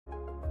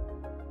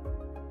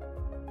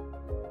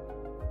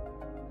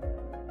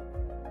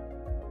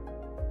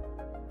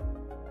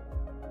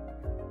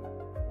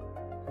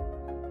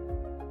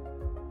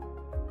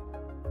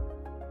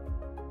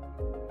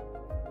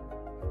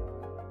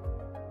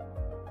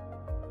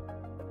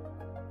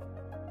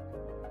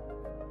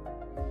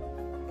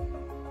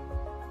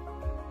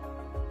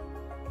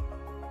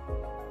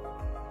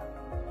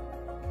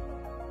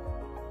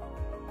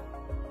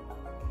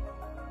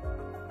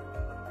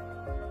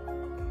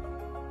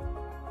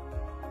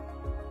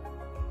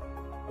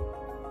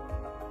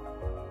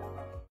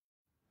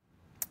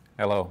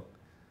Hello.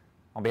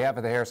 On behalf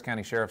of the Harris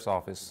County Sheriff's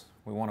Office,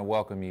 we want to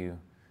welcome you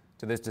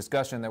to this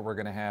discussion that we're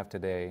going to have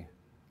today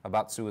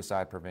about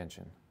suicide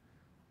prevention.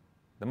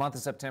 The month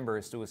of September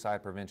is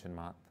Suicide Prevention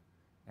Month,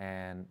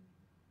 and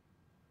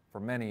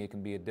for many it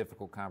can be a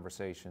difficult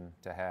conversation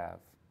to have.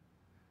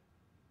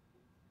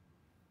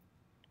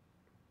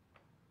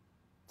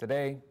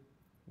 Today,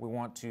 we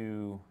want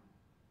to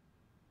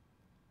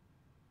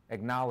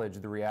acknowledge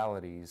the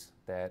realities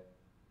that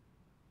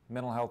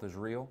mental health is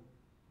real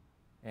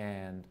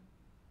and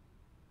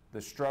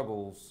the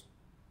struggles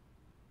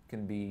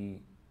can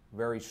be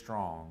very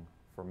strong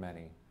for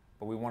many.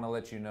 But we want to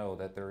let you know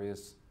that there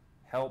is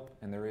help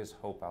and there is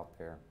hope out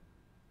there.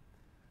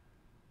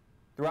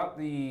 Throughout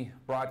the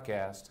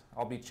broadcast,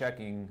 I'll be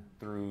checking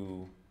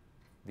through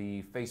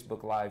the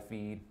Facebook Live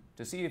feed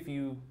to see if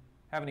you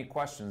have any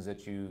questions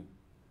that you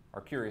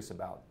are curious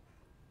about.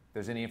 If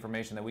there's any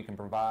information that we can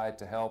provide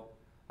to help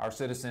our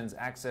citizens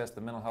access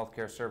the mental health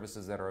care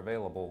services that are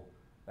available,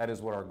 that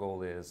is what our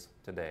goal is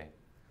today.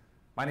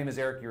 My name is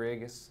Eric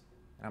Uriagas,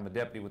 and I'm a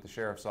deputy with the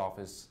Sheriff's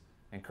Office,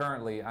 and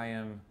currently I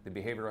am the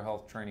Behavioral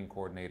Health Training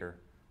Coordinator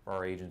for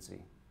our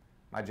agency.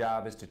 My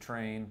job is to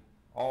train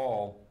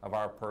all of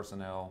our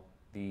personnel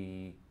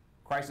the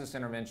crisis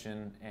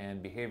intervention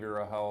and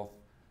behavioral health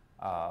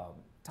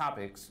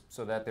topics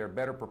so that they're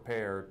better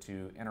prepared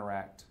to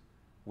interact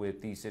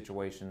with these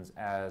situations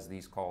as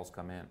these calls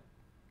come in.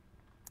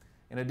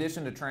 In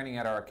addition to training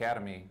at our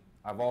academy,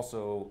 I've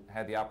also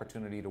had the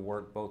opportunity to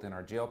work both in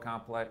our jail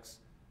complex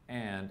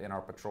and in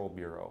our patrol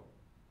bureau.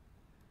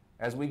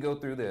 As we go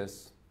through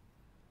this,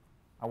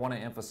 I want to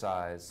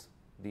emphasize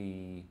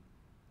the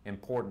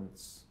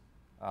importance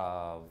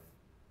of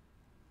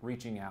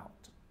reaching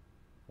out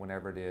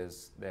whenever it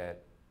is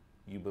that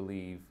you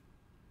believe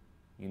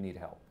you need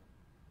help.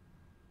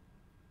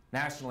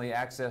 Nationally,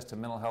 access to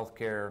mental health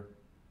care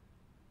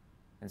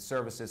and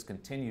services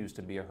continues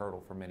to be a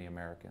hurdle for many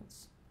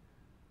Americans.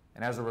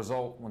 And as a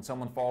result, when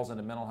someone falls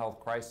into mental health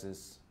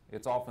crisis,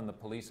 it's often the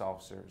police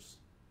officers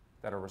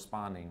that are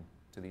responding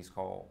to these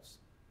calls.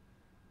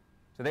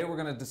 Today we're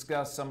going to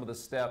discuss some of the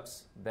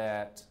steps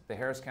that the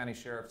Harris County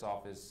Sheriff's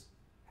Office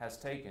has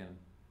taken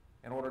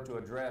in order to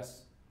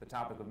address the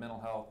topic of mental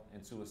health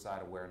and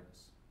suicide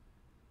awareness.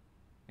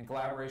 In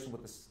collaboration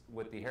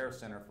with the Harris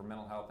Center for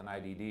Mental Health and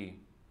IDD,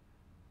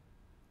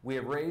 we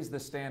have raised the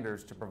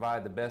standards to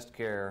provide the best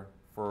care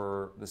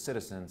for the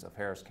citizens of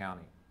Harris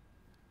County.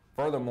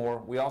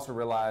 Furthermore, we also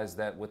realize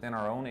that within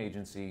our own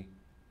agency,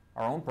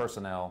 our own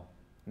personnel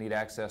need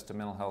access to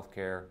mental health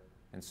care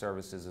and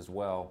services as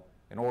well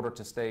in order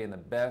to stay in the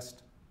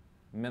best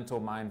mental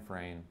mind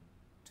frame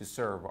to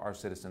serve our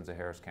citizens of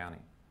Harris County.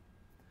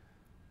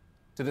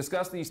 To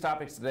discuss these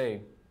topics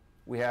today,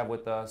 we have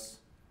with us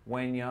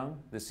Wayne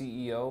Young, the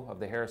CEO of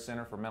the Harris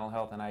Center for Mental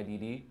Health and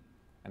IDD,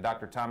 and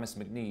Dr. Thomas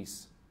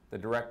McNeese, the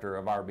director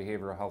of our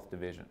Behavioral Health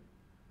Division.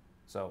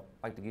 So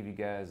I'd like to give you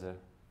guys a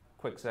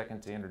quick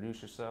second to introduce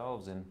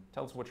yourselves and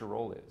tell us what your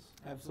role is.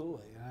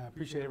 Absolutely, and I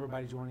appreciate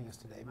everybody joining us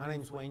today. My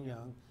name is Wayne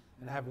Young,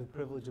 and I have the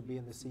privilege of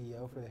being the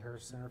CEO for the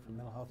Harris Center for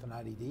Mental Health and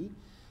IDD.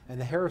 And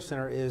the Harris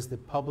Center is the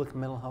public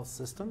mental health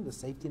system, the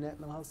safety net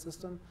mental health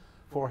system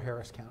for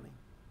Harris County.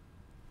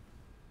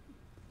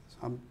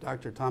 I'm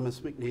Dr. Thomas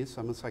McNeese.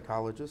 I'm a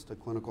psychologist, a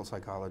clinical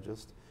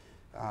psychologist.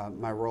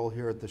 My role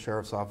here at the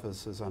Sheriff's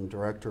Office is I'm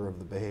director of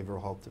the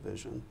Behavioral Health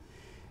Division.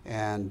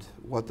 And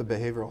what the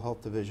Behavioral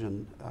Health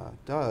Division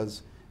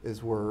does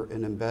is we're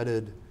an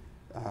embedded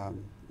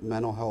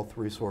mental health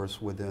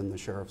resource within the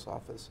Sheriff's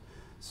Office.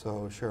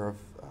 So Sheriff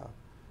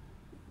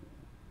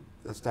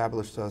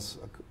established us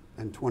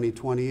in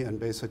 2020, and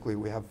basically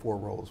we have 4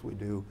 roles. We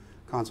do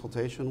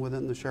consultation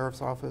within the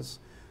Sheriff's Office.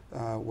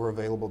 We're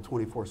available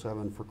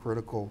 24/7 for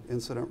critical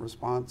incident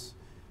response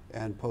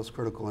and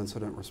post-critical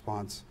incident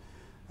response.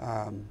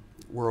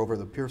 We're over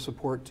the peer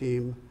support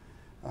team.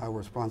 We're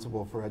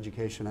responsible for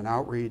education and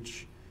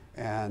outreach.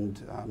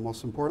 And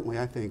most importantly,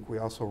 I think we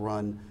also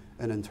run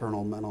an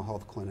internal mental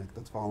health clinic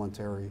that's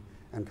voluntary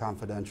and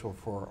confidential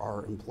for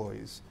our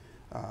employees.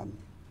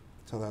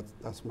 So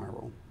that's my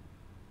role.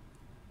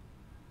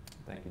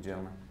 Thank you,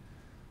 gentlemen.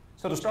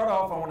 So to start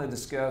off, I want to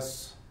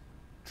discuss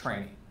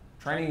training.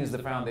 Training is the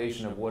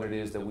foundation of what it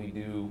is that we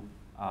do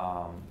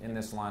in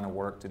this line of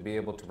work to be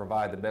able to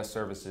provide the best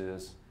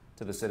services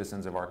to the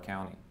citizens of our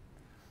county.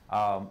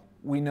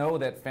 We know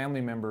that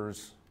family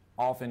members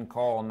often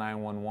call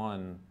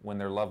 911 when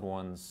their loved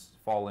ones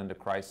fall into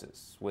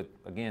crisis, with,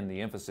 again, the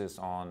emphasis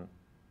on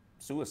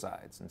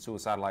suicides and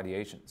suicidal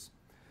ideations.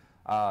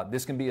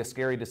 This can be a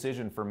scary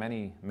decision for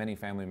many, many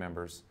family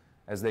members,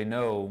 as they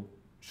know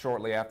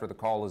shortly after the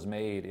call is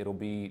made, it'll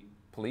be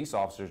police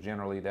officers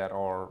generally that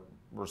are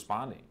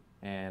responding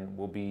and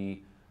will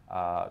be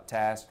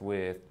tasked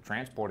with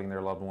transporting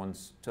their loved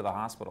ones to the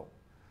hospital.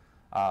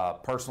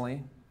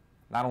 Personally,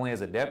 not only as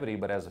a deputy,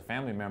 but as a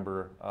family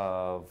member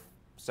of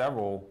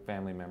several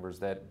family members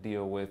that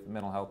deal with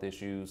mental health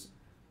issues,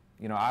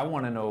 you know, I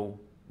want to know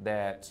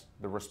that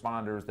the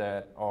responders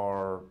that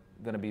are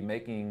going to be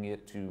making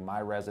it to my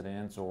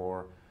residence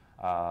or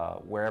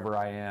wherever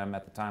I am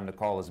at the time the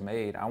call is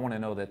made. I want to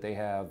know that they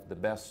have the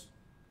best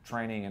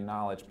training and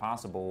knowledge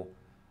possible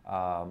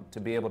to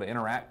be able to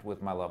interact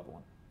with my loved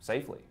one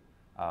safely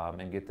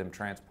and get them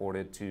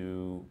transported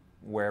to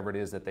wherever it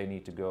is that they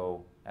need to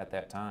go at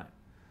that time.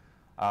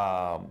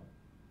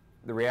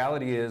 The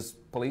reality is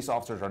police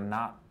officers are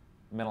not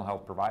mental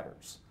health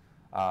providers,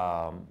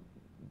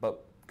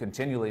 but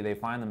continually they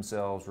find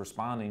themselves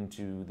responding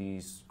to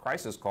these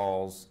crisis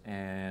calls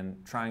and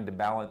trying to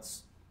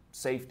balance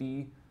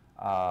safety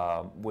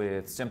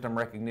with symptom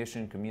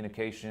recognition,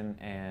 communication,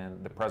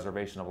 and the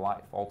preservation of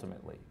life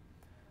ultimately.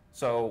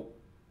 So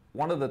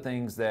one of the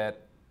things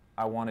that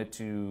I wanted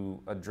to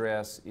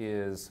address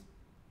is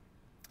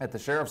at the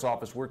Sheriff's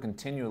Office, we're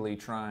continually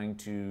trying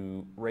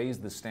to raise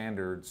the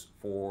standards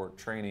for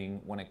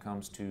training when it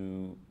comes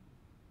to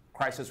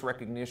crisis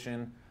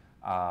recognition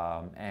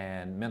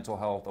and mental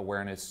health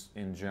awareness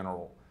in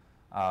general.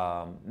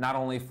 Not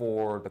only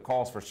for the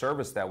calls for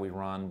service that we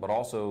run, but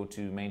also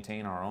to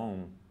maintain our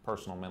own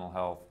personal mental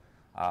health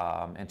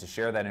and to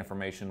share that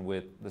information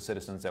with the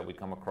citizens that we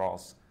come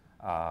across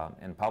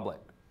in public.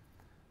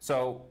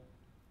 So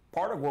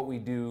part of what we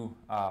do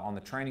on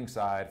the training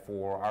side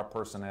for our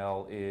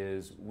personnel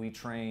is we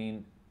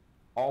train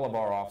all of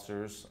our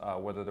officers,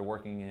 whether they're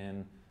working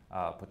in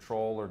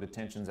patrol or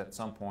detentions at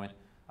some point.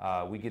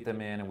 We get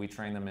them in and we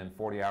train them in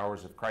 40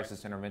 hours of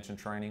crisis intervention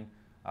training,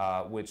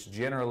 which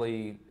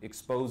generally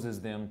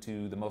exposes them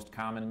to the most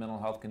common mental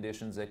health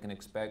conditions they can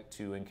expect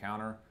to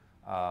encounter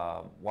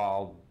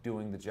while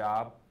doing the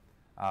job.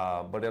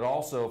 But it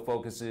also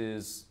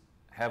focuses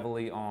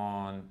heavily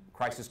on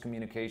crisis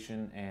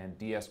communication and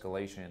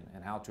de-escalation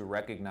and how to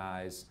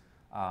recognize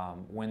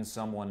when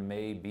someone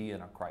may be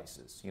in a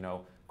crisis. You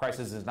know,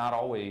 crisis is not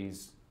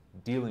always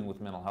dealing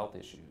with mental health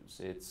issues.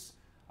 It's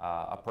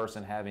a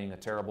person having a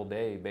terrible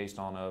day based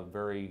on a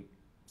very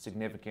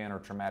significant or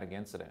traumatic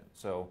incident.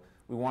 So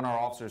we want our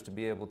officers to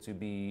be able to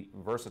be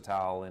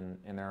versatile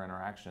in their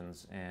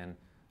interactions and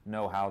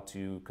know how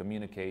to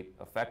communicate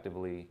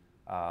effectively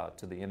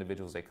to the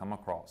individuals they come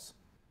across.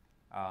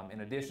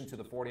 In addition to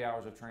the 40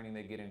 hours of training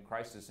they get in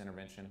crisis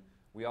intervention,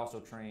 we also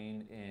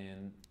train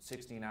in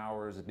 16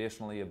 hours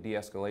additionally of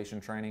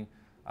de-escalation training,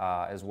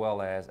 as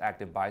well as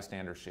active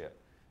bystandership.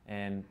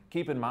 And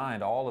keep in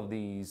mind, all of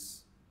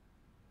these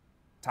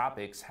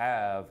topics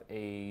have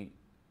a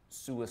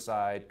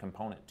suicide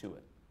component to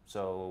it.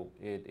 So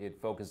it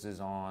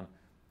focuses on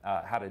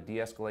how to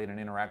de-escalate and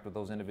interact with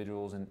those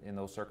individuals in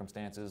those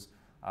circumstances,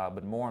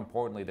 but more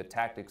importantly, the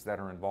tactics that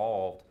are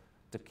involved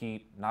to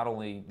keep not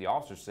only the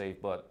officers safe,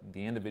 but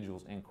the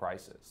individuals in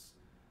crisis.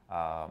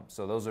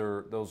 So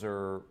those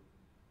are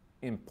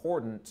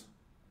important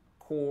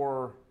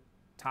core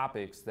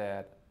topics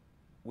that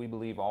we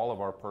believe all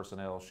of our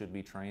personnel should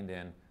be trained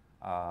in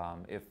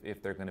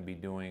if they're going to be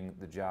doing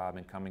the job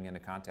and coming into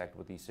contact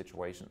with these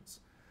situations.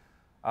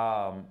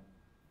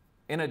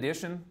 In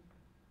addition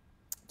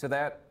to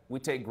that, we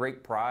take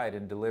great pride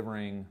in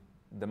delivering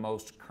the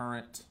most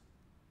current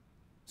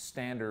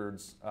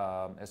standards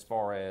as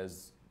far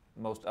as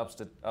most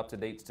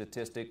up-to-date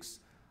statistics,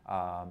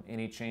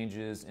 any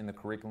changes in the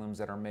curriculums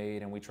that are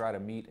made, and we try to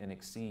meet and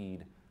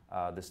exceed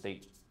the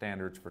state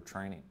standards for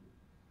training.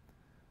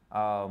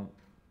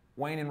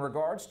 Wayne, in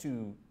regards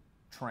to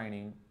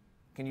training,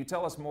 can you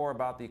tell us more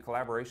about the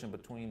collaboration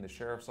between the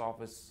Sheriff's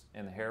Office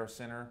and the Harris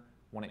Center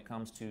when it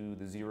comes to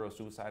the Zero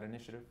Suicide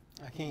Initiative?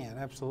 I can,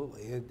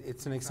 absolutely.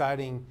 It's an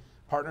exciting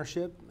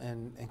partnership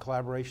and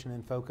collaboration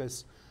and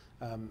focus.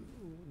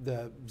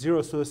 The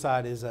Zero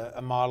Suicide is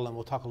a model, and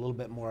we'll talk a little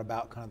bit more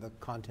about kind of the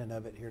content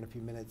of it here in a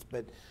few minutes,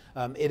 but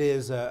it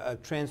is a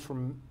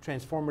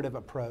transformative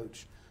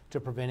approach to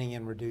preventing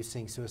and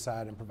reducing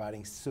suicide and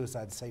providing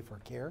suicide-safer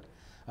care.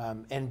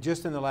 And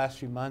just in the last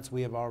few months,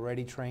 we have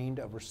already trained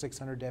over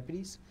 600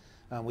 deputies.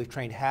 We've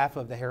trained half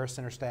of the Harris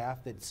Center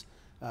staff that's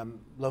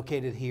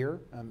located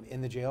here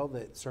in the jail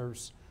that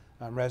serves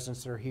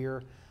residents that are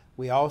here.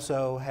 We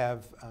also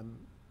have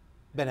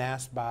been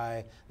asked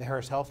by the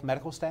Harris Health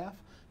medical staff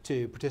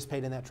to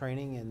participate in that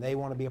training, and they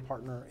want to be a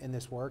partner in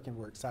this work, and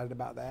we're excited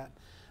about that.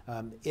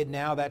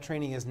 That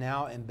training is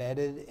now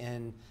embedded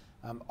in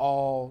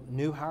all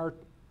new hire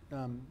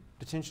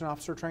detention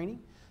officer training.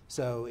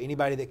 So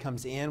anybody that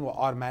comes in will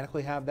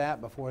automatically have that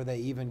before they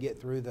even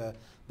get through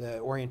the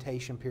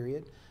orientation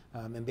period,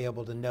 and be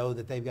able to know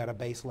that they've got a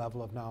base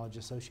level of knowledge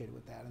associated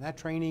with that. And that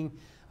training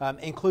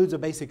includes a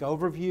basic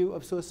overview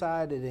of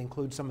suicide. It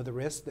includes some of the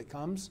risks that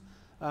comes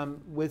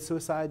with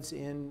suicides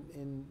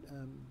in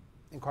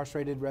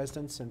incarcerated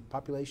residents and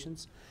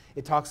populations.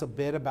 It talks a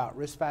bit about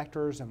risk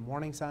factors and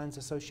warning signs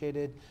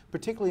associated,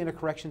 particularly in a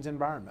corrections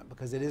environment,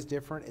 because it is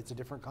different. It's a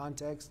different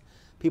context.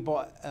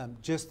 People,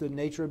 just the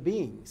nature of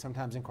being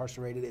sometimes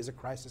incarcerated is a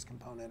crisis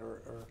component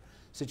or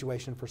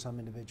situation for some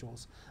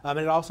individuals. And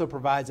it also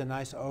provides a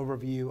nice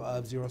overview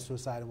of Zero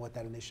Suicide and what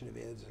that initiative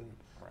is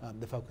and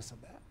the focus of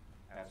that.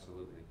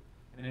 Absolutely.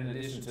 And in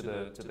addition to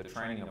the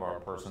training of our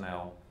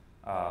personnel,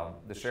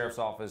 the Sheriff's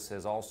Office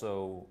has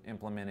also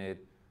implemented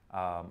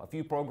a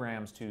few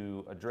programs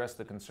to address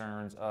the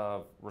concerns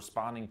of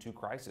responding to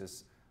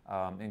crisis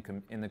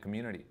in the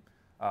community.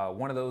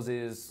 One of those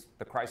is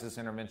the Crisis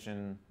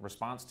Intervention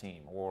Response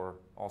Team, or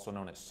also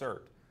known as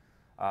CIRT.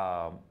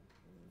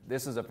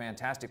 This is a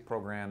fantastic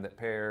program that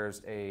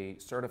pairs a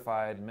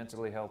certified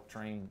mentally health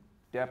trained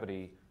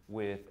deputy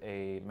with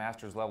a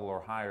master's level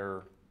or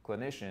higher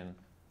clinician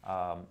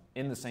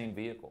in the same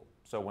vehicle.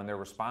 So when they're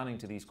responding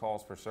to these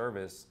calls for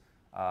service,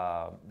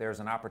 there's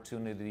an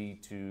opportunity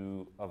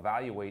to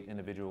evaluate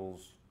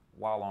individuals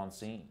while on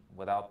scene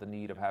without the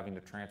need of having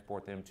to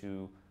transport them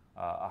to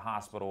a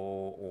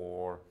hospital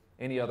or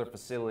any other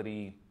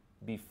facility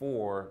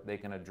before they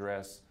can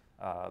address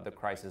the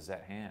crisis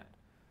at hand.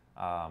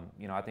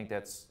 I think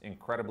that's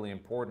incredibly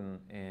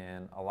important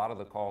in a lot of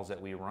the calls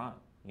that we run.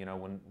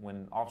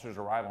 When officers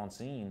arrive on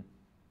scene,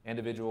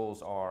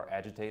 individuals are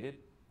agitated,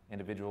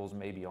 individuals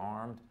may be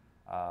armed,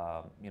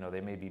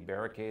 they may be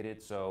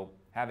barricaded. So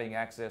having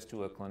access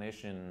to a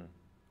clinician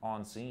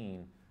on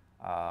scene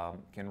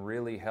can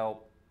really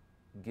help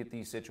get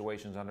these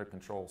situations under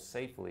control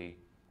safely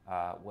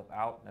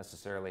without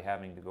necessarily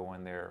having to go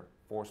in there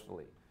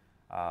forcefully.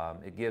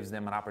 It gives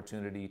them an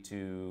opportunity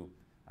to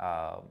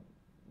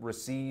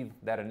receive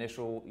that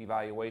initial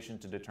evaluation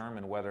to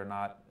determine whether or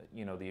not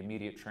the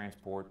immediate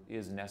transport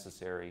is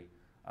necessary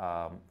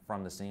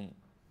from the scene.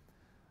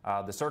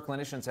 The CERT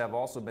clinicians have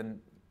also been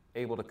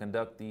able to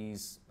conduct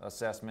these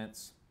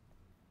assessments,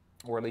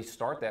 or at least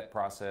start that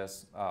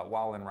process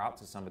while en route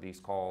to some of these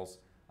calls,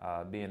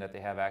 being that they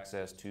have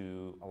access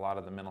to a lot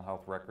of the mental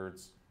health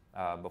records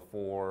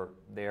before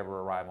they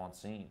ever arrive on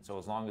scene. So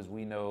as long as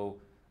we know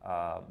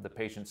the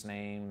patient's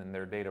name and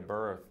their date of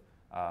birth,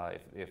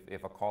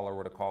 if a caller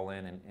were to call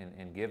in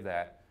and give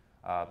that,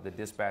 the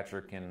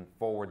dispatcher can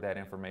forward that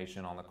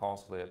information on the call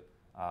slip,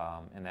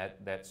 and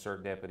that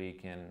CERT deputy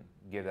can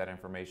give that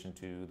information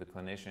to the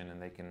clinician,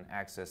 and they can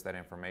access that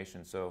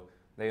information so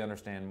they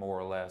understand more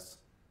or less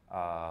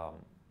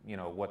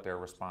what they're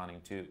responding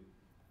to.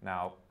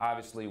 Now,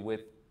 obviously,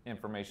 with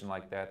information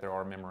like that, there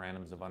are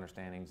memorandums of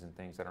understandings and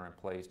things that are in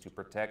place to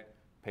protect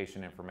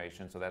patient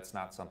information, so that's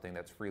not something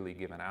that's freely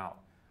given out.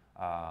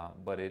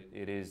 But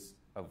it is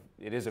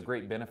a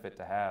great benefit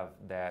to have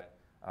that,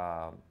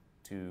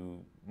 to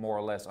more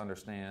or less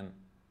understand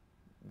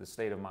the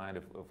state of mind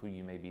of who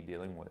you may be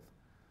dealing with.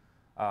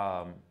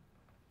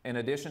 In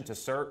addition to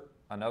CERT,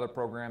 another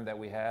program that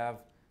we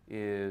have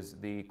is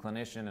the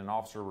Clinician and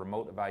Officer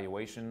Remote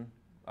Evaluation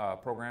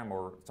Program,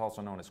 or it's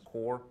also known as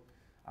CORE.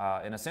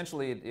 And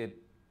essentially it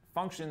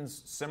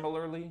functions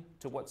similarly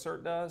to what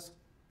CERT does,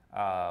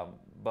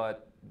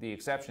 but the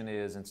exception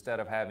is, instead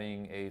of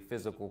having a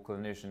physical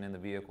clinician in the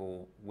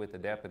vehicle with the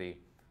deputy,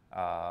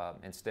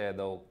 instead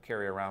they'll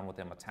carry around with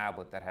them a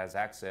tablet that has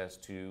access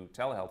to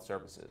telehealth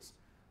services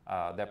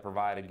that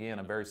provide, again,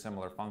 a very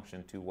similar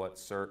function to what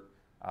CERT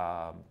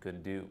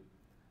could do.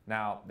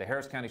 Now, the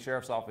Harris County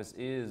Sheriff's Office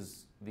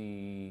is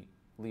the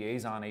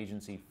liaison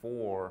agency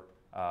for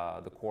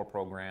the CORE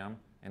program,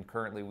 and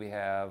currently we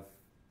have,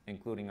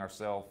 including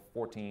ourselves,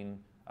 14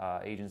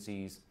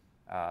 agencies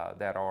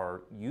that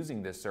are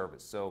using this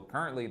service. So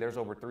currently there's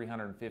over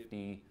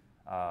 350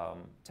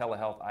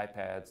 telehealth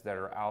iPads that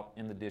are out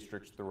in the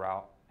districts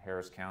throughout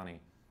Harris County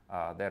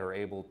that are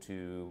able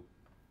to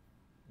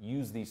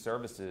use these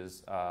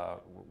services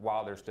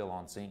while they're still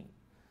on scene.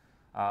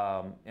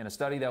 In a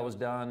study that was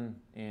done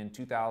in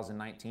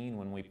 2019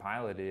 when we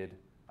piloted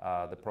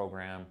the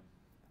program,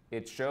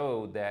 it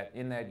showed that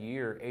in that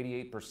year,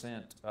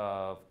 88%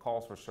 of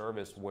calls for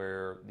service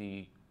where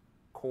the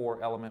CORE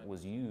element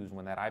was used,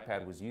 when that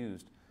iPad was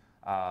used,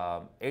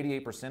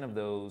 88% of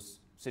those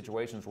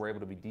situations were able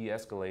to be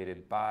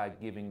de-escalated by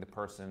giving the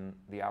person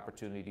the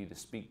opportunity to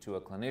speak to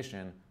a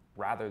clinician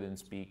rather than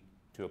speak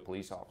to a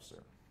police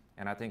officer.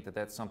 And I think that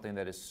that's something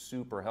that is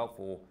super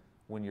helpful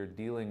when you're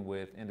dealing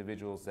with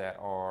individuals that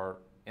are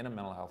in a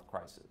mental health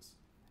crisis.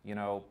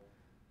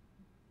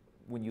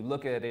 When you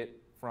look at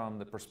it from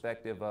the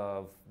perspective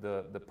of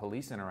the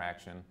police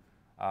interaction,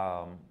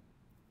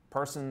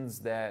 persons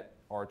that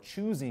are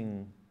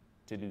choosing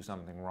to do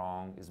something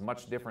wrong is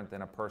much different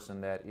than a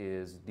person that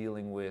is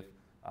dealing with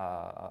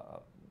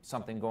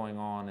something going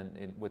on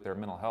with their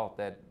mental health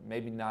that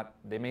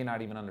they may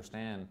not even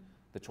understand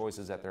the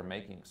choices that they're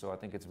making. So I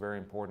think it's very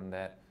important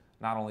that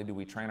not only do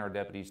we train our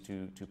deputies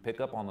to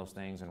pick up on those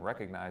things and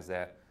recognize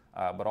that,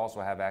 but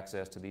also have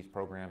access to these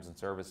programs and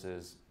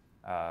services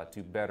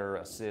to better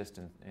assist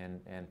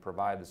and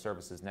provide the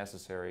services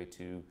necessary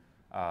to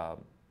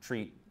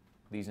treat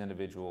these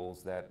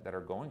individuals that are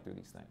going through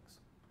these things.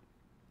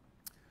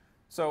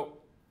 So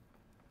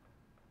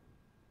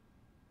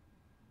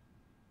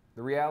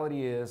the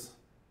reality is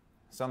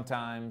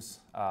sometimes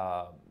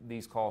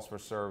these calls for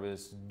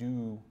service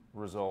do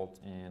result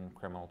in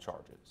criminal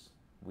charges.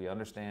 We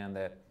understand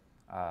that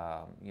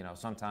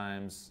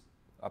sometimes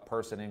a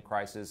person in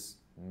crisis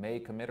may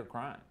commit a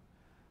crime.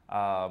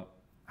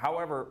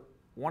 However,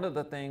 one of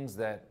the things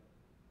that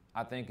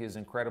I think is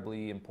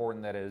incredibly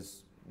important that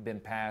has been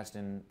passed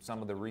in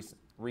some of the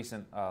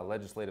recent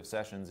legislative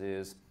sessions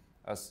is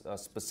a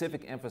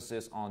specific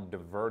emphasis on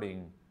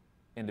diverting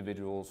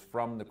individuals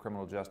from the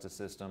criminal justice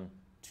system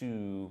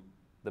to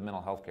the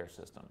mental health care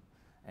system.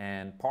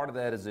 And part of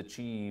that is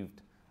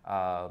achieved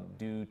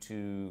due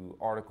to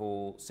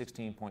Article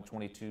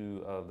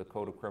 16.22 of the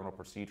Code of Criminal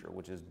Procedure,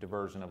 which is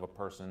diversion of a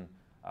person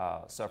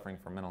suffering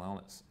from mental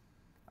illness.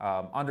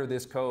 Under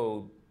this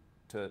code,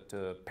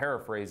 to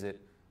paraphrase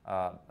it,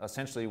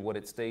 essentially what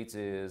it states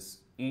is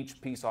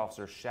each peace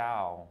officer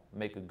shall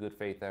make a good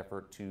faith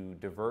effort to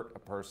divert a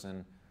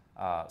person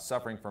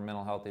suffering from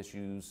mental health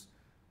issues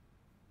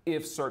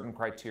if certain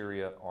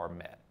criteria are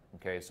met.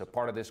 Okay, so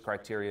part of this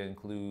criteria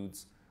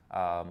includes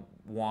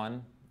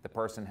one, the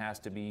person has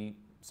to be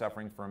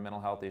suffering from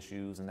mental health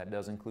issues, and that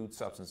does include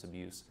substance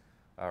abuse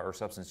or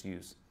substance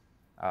use.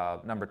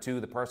 Number two,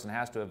 the person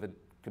has to have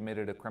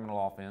committed a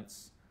criminal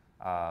offense,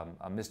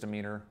 a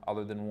misdemeanor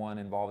other than one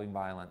involving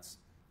violence.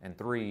 And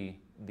three,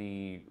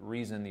 the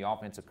reason the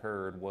offense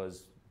occurred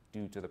was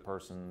due to the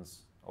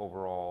person's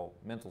overall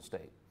mental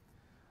state.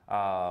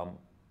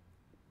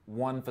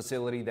 One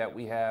facility that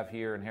we have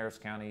here in Harris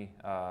County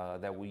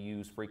that we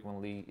use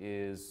frequently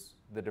is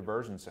the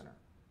Diversion Center.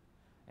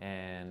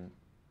 And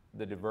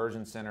the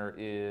Diversion Center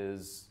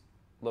is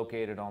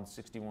located on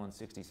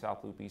 6160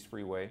 South Loop East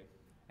Freeway.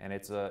 And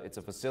it's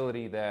a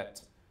facility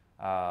that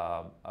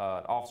an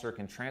officer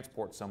can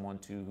transport someone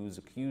to who's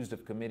accused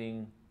of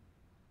committing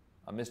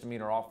a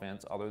misdemeanor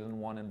offense other than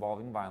one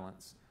involving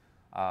violence.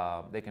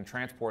 They can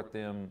transport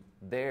them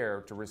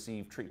there to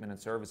receive treatment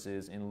and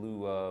services in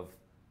lieu of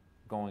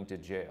going to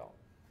jail.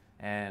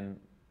 And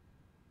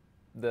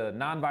the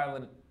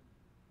nonviolent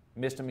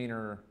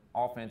misdemeanor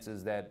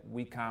offenses that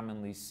we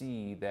commonly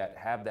see that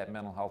have that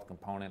mental health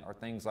component are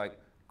things like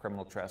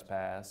criminal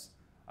trespass,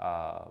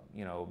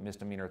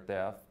 misdemeanor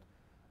theft.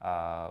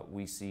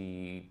 We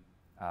see,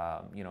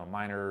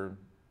 minor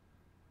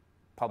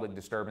public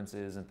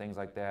disturbances and things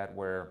like that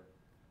where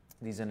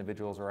these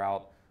individuals are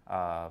out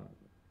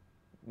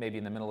maybe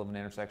in the middle of an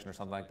intersection or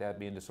something like that,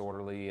 being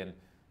disorderly.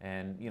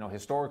 And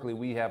historically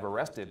we have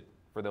arrested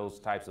for those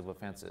types of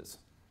offenses.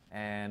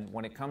 And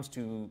when it comes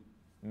to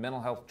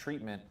mental health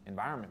treatment,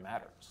 environment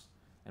matters.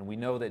 And we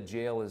know that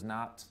jail is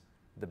not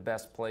the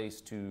best place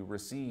to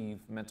receive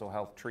mental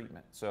health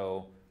treatment.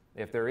 So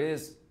if there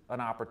is an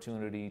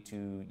opportunity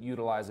to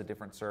utilize a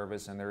different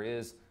service and there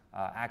is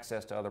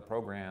access to other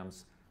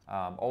programs,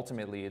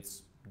 ultimately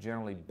it's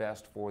generally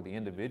best for the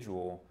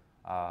individual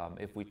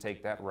if we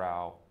take that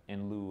route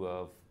in lieu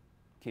of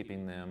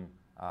keeping them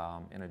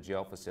in a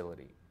jail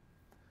facility.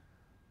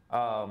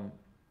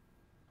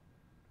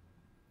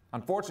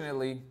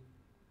 Unfortunately,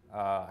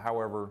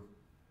 however,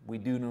 we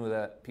do know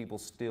that people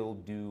still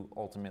do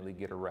ultimately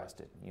get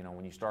arrested.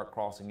 When you start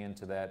crossing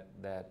into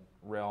that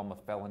realm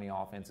of felony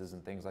offenses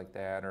and things like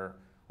that, or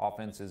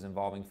offenses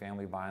involving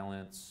family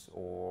violence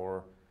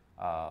or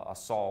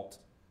assault,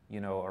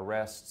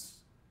 arrests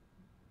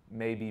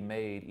may be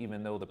made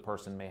even though the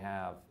person may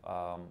have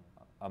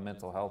a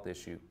mental health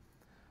issue.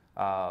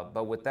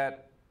 But with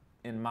that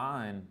in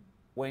mind,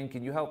 Wayne,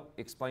 can you help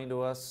explain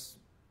to us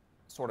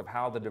sort of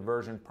how the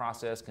diversion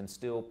process can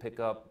still pick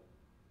up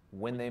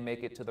when they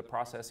make it to the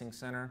processing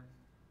center?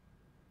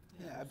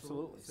 Yeah,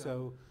 absolutely.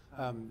 So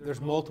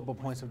there's multiple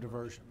points of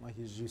diversion, like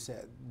as you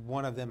said.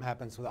 One of them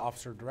happens with the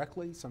officer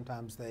directly.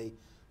 Sometimes they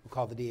will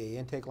call the DA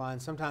intake line.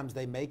 Sometimes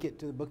they make it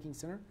to the booking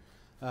center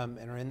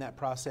and are in that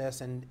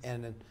process. And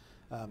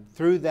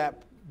through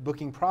that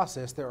booking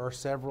process, there are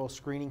several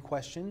screening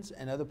questions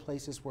and other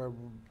places where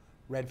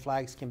red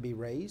flags can be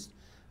raised.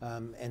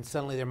 And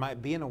suddenly there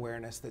might be an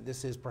awareness that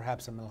this is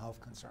perhaps a mental health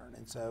concern.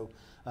 And so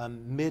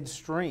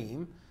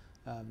midstream,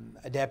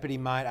 a deputy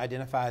might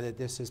identify that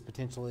this is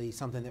potentially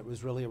something that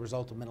was really a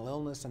result of mental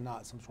illness and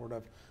not some sort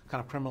of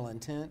kind of criminal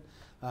intent,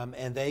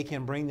 and they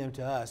can bring them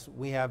to us.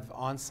 We have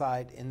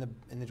on-site in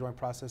the Joint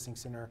Processing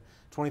Center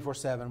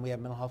 24/7. We have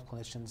mental health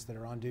clinicians that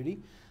are on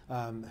duty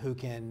who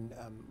can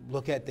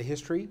look at the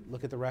history,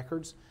 look at the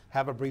records,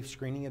 have a brief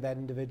screening of that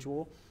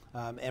individual,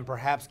 and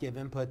perhaps give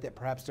input that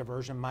perhaps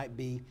diversion might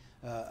be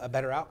a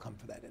better outcome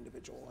for that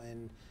individual.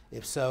 And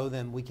if so,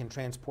 then we can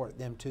transport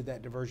them to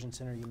that diversion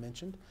center you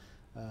mentioned.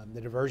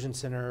 The diversion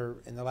center,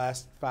 in the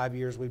last 5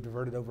 years, we've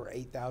diverted over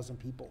 8,000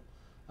 people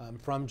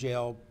from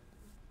jail,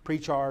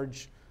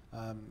 pre-charge.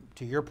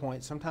 To your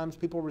point, sometimes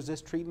people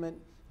resist treatment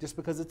just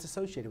because it's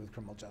associated with the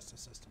criminal justice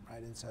system,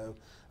 right? And so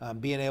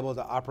being able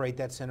to operate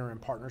that center in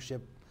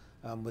partnership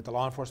with the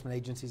law enforcement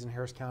agencies in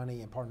Harris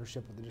County, in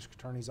partnership with the district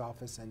attorney's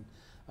office and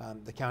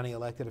the county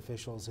elected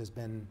officials has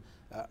been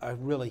a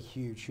really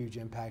huge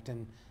impact.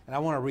 And I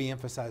want to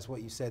re-emphasize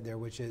what you said there,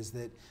 which is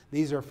that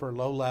these are for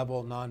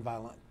low-level,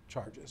 nonviolent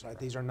charges, right?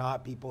 These are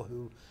not people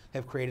who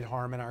have created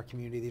harm in our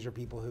community. These are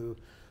people who,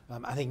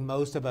 I think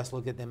most of us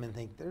look at them and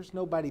think, there's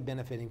nobody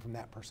benefiting from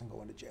that person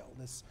going to jail.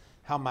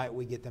 How might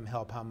we get them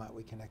help? How might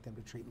we connect them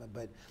to treatment?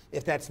 But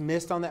if that's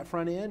missed on that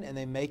front end and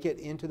they make it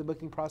into the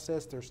booking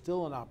process, there's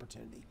still an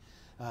opportunity.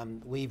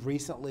 We've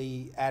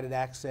recently added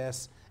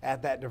access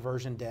at that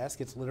diversion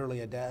desk. It's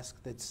literally a desk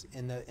that's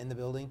in the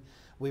building.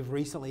 We've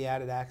recently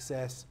added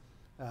access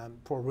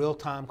for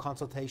real-time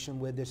consultation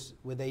with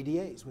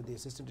ADAs, with the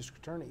assistant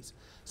district attorneys,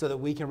 so that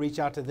we can reach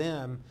out to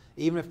them,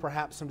 even if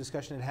perhaps some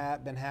discussion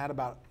had been had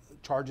about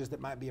charges that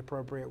might be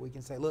appropriate, we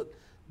can say, look,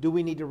 do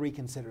we need to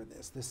reconsider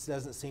this? This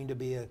doesn't seem to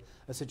be a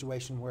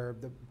situation where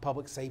the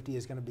public safety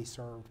is going to be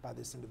served by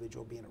this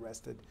individual being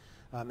arrested.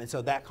 And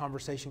so that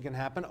conversation can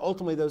happen.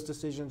 Ultimately, those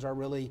decisions are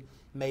really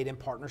made in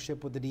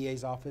partnership with the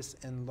DA's office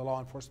and the law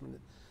enforcement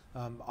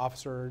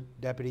officer,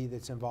 deputy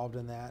that's involved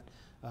in that.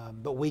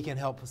 But we can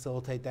help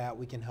facilitate that.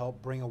 We can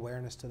help bring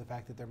awareness to the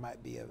fact that there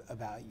might be a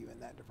value in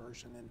that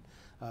diversion.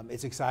 And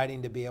it's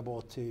exciting to be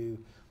able to,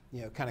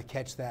 kind of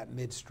catch that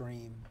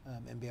midstream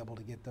and be able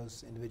to get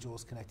those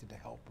individuals connected to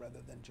help rather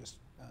than just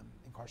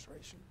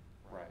incarceration.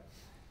 Right.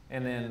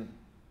 And then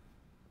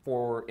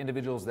for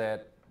individuals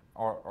that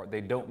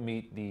they don't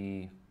meet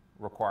the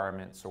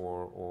requirements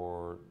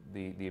or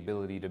the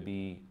ability to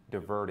be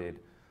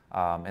diverted,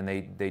 and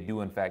they do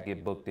in fact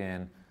get booked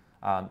in,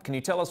 can you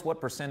tell us what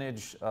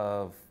percentage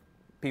of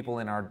people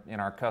in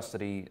our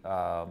custody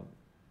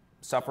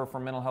suffer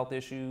from mental health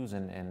issues,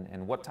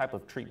 and what type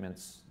of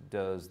treatments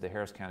does the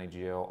Harris County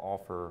Jail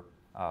offer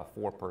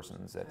for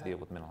persons that deal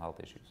with mental health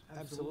issues?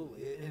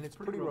 Absolutely, and it's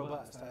pretty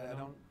robust.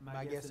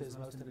 My guess is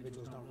most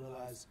individuals don't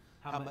realize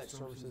how much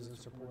services and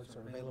supports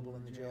are available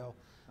in the jail.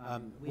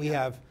 We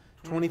have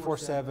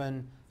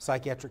 24/7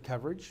 psychiatric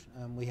coverage.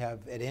 We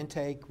have at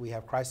intake, we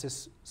have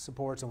crisis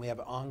supports, and we have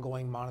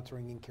ongoing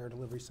monitoring and care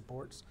delivery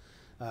supports.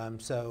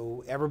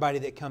 So everybody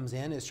that comes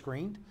in is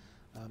screened.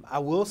 I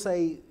will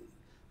say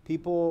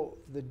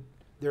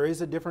there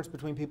is a difference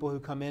between people who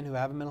come in who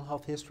have a mental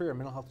health history or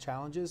mental health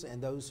challenges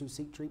and those who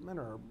seek treatment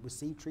or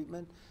receive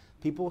treatment.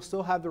 People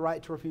still have the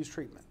right to refuse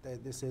treatment.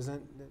 This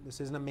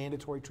isn't a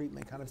mandatory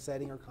treatment kind of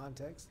setting or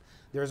context.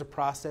 There is a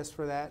process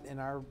for that in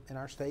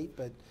our state,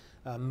 but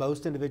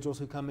most individuals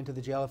who come into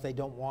the jail, if they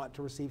don't want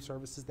to receive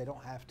services, they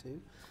don't have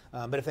to.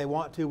 But if they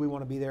want to, we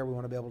want to be there. We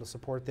want to be able to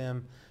support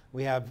them.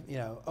 We have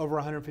over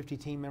 150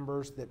 team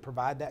members that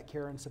provide that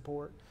care and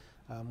support.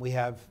 We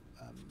have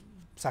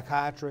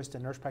psychiatrists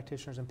and nurse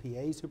practitioners and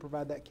PAs who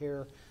provide that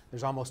care.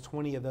 There's almost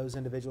 20 of those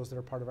individuals that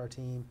are part of our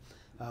team.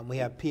 We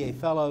have PA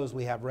fellows.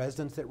 We have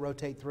residents that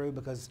rotate through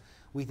because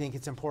we think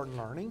it's important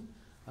learning.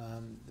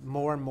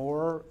 More and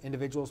more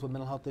individuals with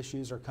mental health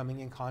issues are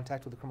coming in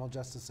contact with the criminal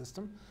justice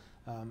system,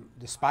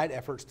 despite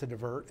efforts to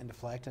divert and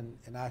deflect.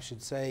 And I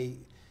should say,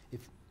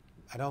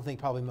 I don't think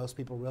probably most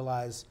people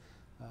realize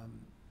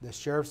the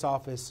sheriff's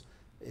office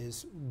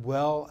is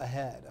well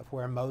ahead of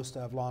where most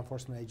of law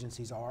enforcement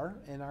agencies are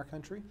in our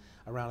country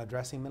around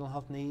addressing mental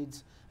health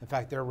needs. In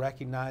fact, they're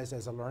recognized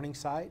as a learning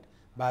site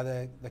by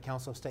the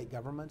Council of State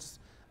Governments.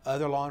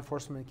 Other law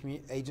enforcement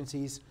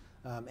agencies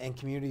and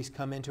communities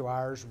come into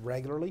ours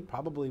regularly,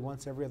 probably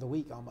once every other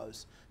week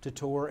almost, to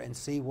tour and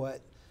see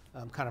what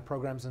kind of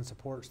programs and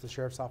supports the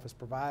Sheriff's Office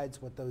provides,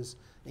 what those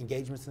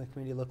engagements in the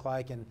community look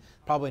like, and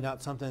probably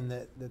not something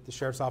that the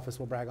Sheriff's Office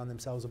will brag on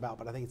themselves about,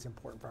 but I think it's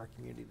important for our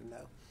community to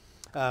know.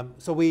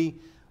 So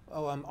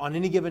on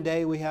any given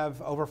day, we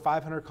have over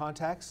 500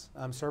 contacts,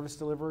 service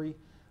delivery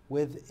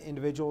with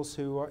individuals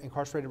who are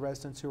incarcerated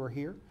residents who are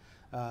here.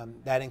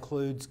 That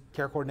includes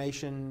care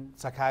coordination,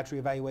 psychiatry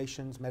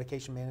evaluations,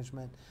 medication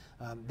management.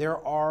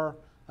 There are,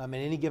 at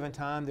any given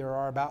time, there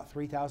are about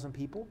 3,000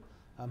 people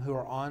who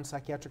are on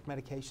psychiatric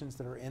medications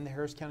that are in the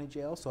Harris County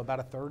Jail, so about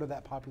a third of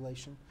that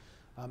population.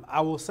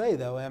 I will say,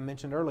 though, I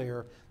mentioned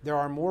earlier, there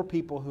are more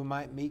people who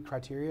might meet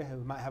criteria,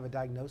 who might have a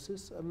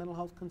diagnosis of mental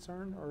health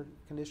concern or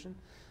condition,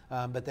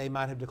 but they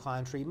might have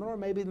declined treatment, or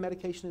maybe the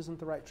medication isn't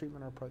the right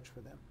treatment or approach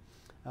for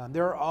them.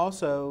 There are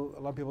also, a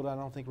lot of people I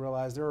don't think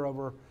realize, there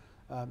are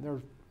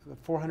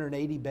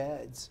 480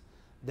 beds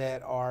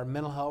that are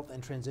mental health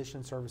and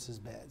transition services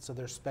beds. So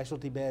there's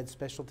specialty beds,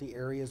 specialty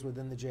areas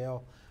within the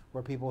jail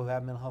where people who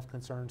have mental health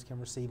concerns can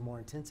receive more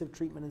intensive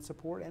treatment and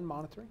support and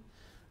monitoring.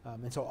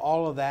 And so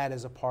all of that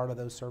is a part of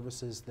those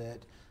services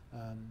that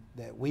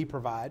we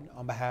provide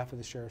on behalf of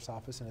the Sheriff's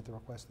Office and at the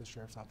request of the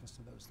Sheriff's Office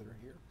to those that are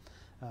here.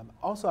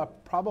 Also, I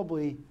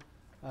probably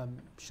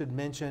should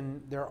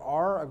mention there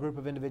are a group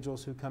of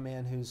individuals who come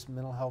in whose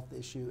mental health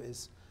issue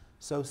is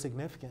so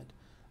significant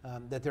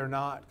that they're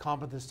not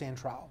competent to stand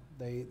trial.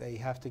 They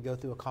have to go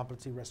through a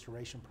competency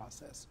restoration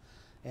process.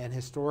 And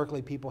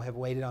historically, people have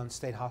waited on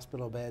state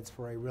hospital beds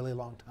for a really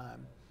long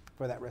time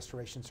for that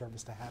restoration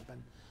service to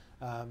happen.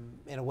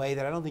 In a way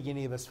that I don't think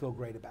any of us feel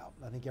great about.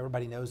 I think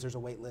everybody knows there's a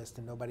wait list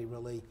and nobody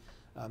really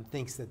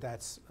thinks that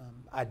that's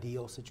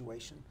ideal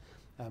situation.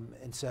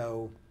 And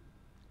so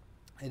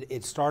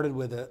it started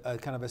with a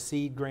kind of a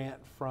seed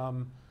grant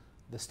from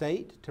the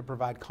state to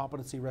provide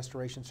competency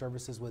restoration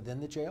services within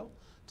the jail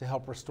to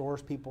help restore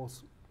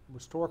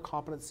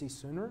competency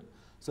sooner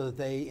so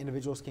that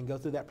individuals can go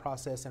through that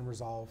process and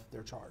resolve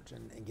their charge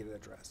and get it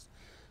addressed.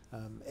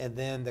 And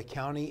then the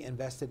county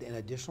invested in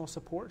additional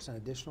supports and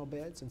additional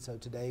beds. And so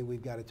today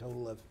we've got a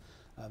total of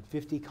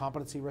 50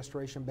 competency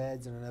restoration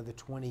beds and another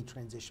 20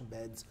 transition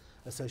beds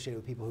associated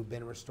with people who've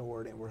been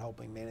restored, and we're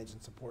helping manage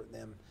and support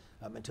them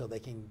until they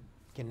can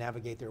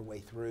navigate their way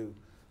through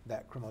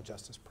that criminal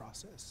justice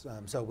process.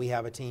 So we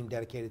have a team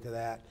dedicated to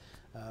that.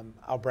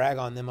 I'll brag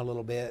on them a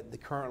little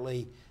bit.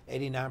 Currently,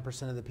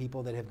 89% of the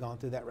people that have gone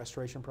through that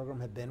restoration program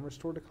have been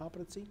restored to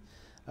competency.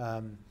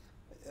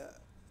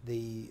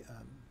 The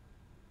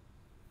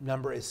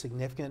number is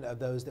significant of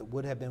those that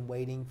would have been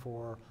waiting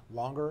for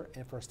longer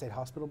and for a state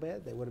hospital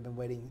bed. They would have been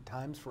waiting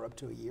times for up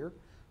to a year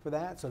for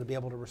that. So to be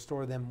able to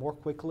restore them more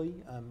quickly,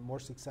 more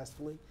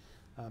successfully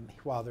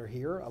while they're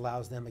here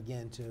allows them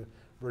again to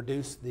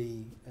reduce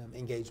the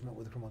engagement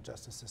with the criminal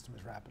justice system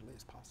as rapidly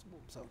as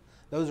possible. So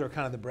those are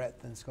kind of the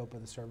breadth and scope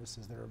of the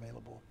services that are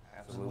available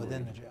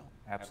within the jail.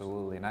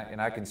 Absolutely,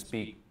 and I can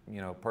speak,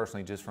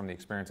 personally just from the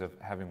experience of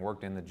having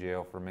worked in the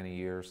jail for many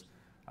years.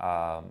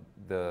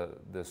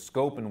 The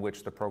scope in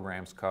which the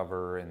programs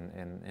cover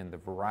and the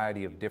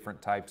variety of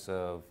different types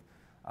of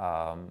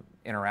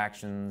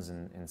interactions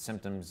and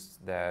symptoms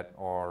that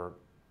are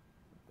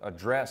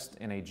addressed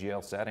in a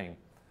jail setting.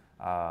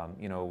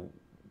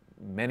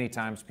 Many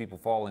times people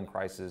fall in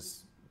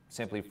crisis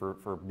simply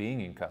for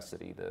being in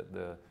custody.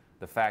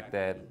 The fact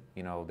that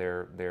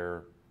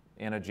they're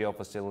in a jail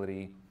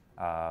facility,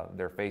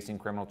 they're facing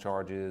criminal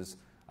charges,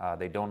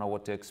 they don't know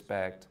what to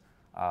expect.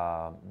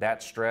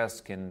 That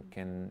stress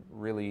can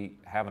really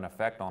have an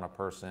effect on a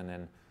person,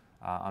 and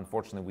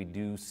unfortunately we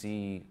do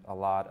see a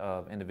lot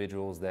of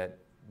individuals that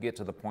get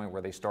to the point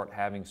where they start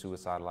having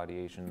suicidal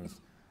ideations.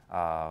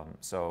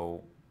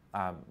 So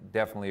I'm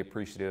definitely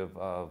appreciative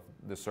of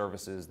the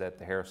services that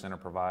the Harris Center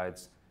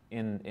provides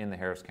in the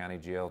Harris County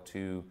Jail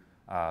to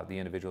the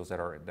individuals that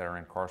are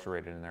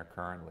incarcerated in there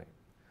currently.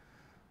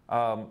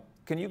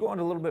 Can you go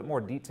into a little bit more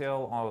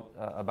detail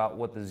about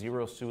what the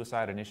Zero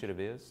Suicide Initiative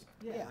is?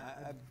 Yeah,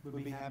 I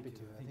would be happy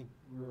to. I think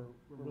we're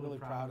really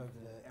proud of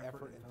the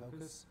effort and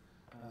focus.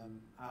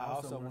 I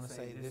also want to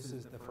say this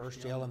is the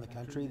first jail in the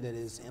country that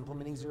is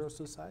implementing zero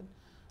suicide.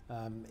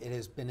 It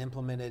has been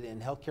implemented in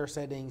healthcare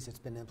settings. It's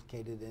been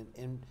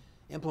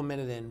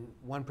implemented in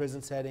one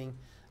prison setting,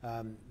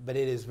 but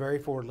it is very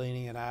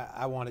forward-leaning, and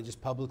I want to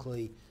just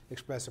publicly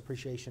express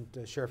appreciation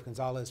to Sheriff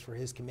Gonzalez for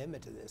his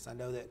commitment to this. I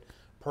know that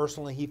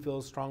personally he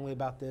feels strongly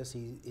about this.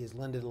 He has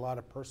lended a lot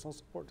of personal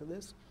support to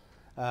this.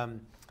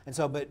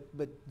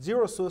 But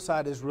zero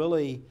suicide is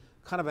really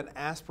kind of an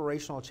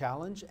aspirational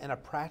challenge and a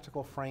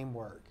practical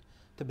framework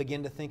to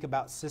begin to think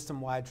about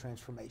system-wide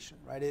transformation,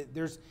 right?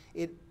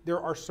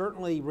 There are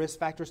certainly risk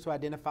factors to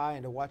identify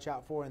and to watch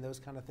out for and those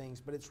kind of things,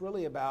 but it's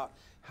really about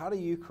how do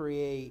you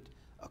create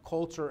a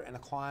culture and a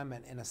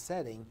climate and a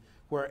setting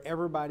where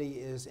everybody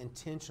is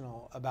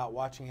intentional about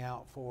watching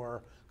out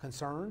for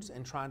concerns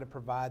and trying to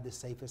provide the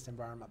safest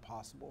environment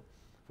possible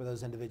for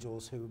those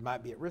individuals who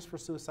might be at risk for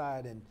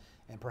suicide and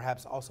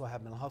perhaps also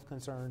have mental health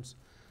concerns.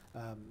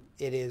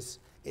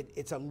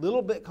 It's a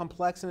little bit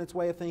complex in its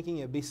way of thinking.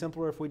 It'd be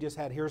simpler if we just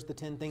had, here's the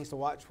 10 things to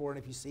watch for, and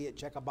if you see it,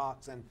 check a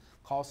box and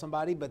call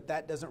somebody, but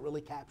that doesn't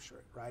really capture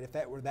it, right? If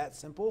that were that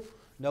simple,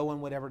 no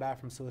one would ever die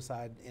from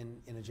suicide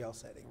in a jail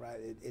setting, right?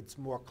 It's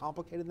more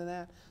complicated than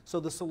that, so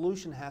the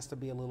solution has to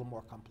be a little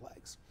more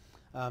complex.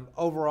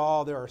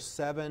 Overall, there are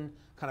 7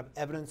 kind of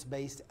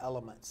evidence-based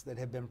elements that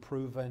have been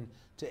proven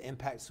to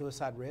impact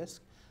suicide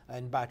risk.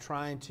 And by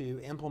trying to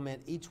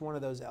implement each one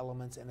of those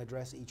elements and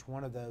address each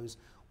one of those,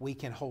 we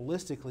can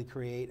holistically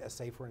create a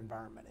safer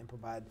environment and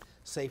provide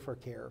safer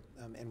care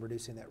and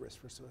reducing that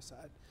risk for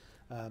suicide.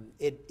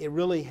 It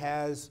really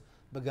has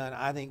begun,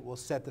 I think, will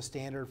set the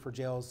standard for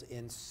jails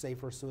in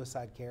safer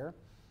suicide care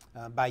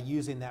by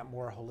using that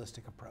more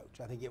holistic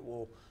approach. I think it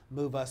will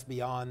move us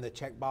beyond the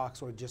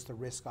checkbox or just the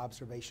risk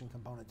observation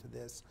component to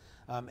this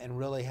and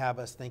really have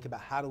us think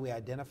about how do we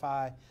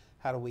identify,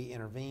 how do we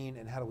intervene,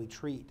 and how do we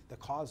treat the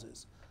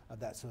causes of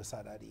that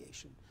suicide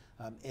ideation.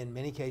 In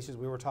many cases,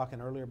 we were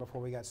talking earlier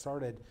before we got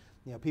started,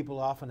 people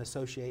often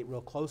associate real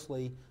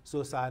closely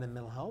suicide and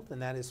mental health,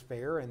 and that is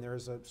fair, and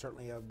there's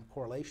certainly a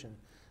correlation.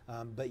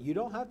 But you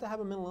don't have to have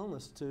a mental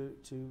illness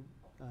to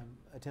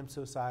attempt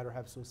suicide or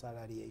have suicide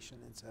ideation,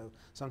 and so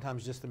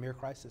sometimes just the mere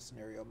crisis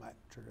scenario might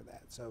trigger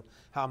that. So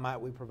how might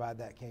we provide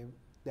that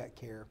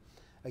care?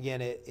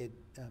 Again, it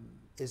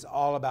is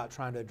all about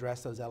trying to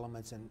address those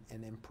elements and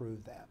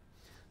improve that.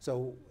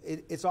 So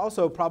it's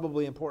also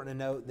probably important to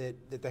note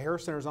that the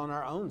Harris Center is on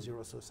our own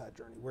zero suicide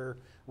journey.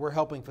 We're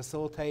helping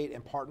facilitate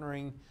and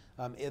partnering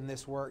in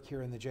this work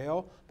here in the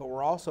jail, but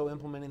we're also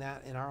implementing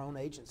that in our own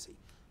agency.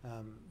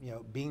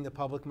 Being the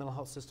public mental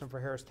health system for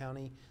Harris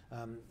County,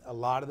 a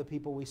lot of the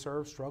people we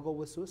serve struggle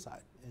with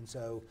suicide. And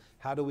so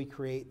how do we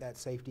create that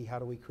safety? How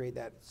do we create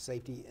that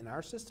safety in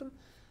our system?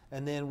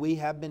 And then we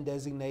have been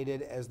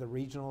designated as the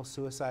Regional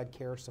Suicide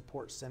Care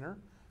Support Center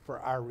for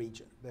our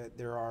region.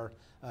 There are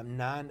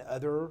 9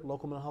 other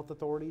local mental health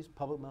authorities,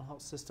 public mental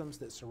health systems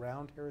that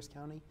surround Harris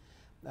County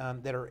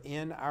that are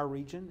in our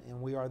region,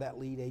 and we are that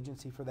lead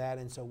agency for that.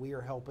 And so we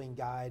are helping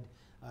guide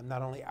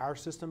not only our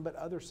system but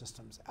other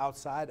systems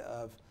outside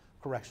of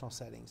correctional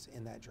settings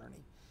in that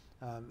journey.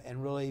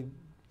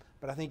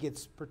 But I think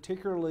it's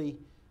particularly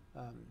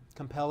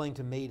compelling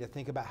to me to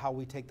think about how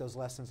we take those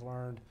lessons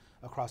learned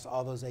across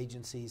all those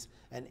agencies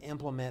and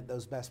implement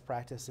those best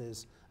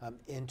practices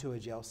into a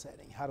jail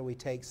setting. How do we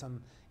take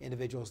some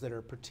individuals that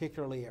are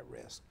particularly at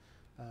risk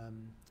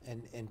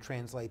and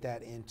translate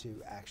that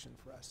into action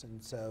for us?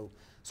 And so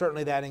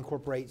certainly that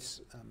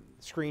incorporates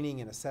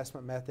screening and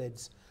assessment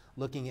methods,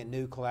 looking at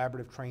new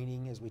collaborative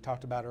training, as we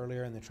talked about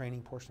earlier in the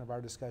training portion of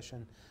our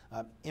discussion.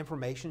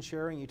 Information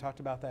sharing, you talked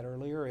about that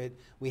earlier.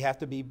 We have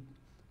to be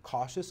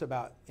cautious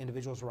about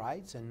individuals'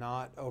 rights and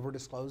not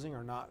over-disclosing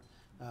or not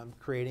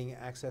creating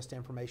access to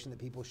information that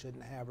people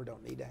shouldn't have or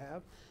don't need to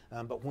have.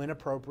 But when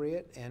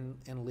appropriate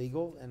and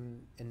legal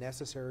and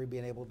necessary,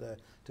 being able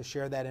to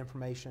share that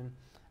information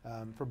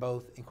for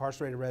both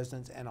incarcerated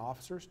residents and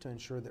officers to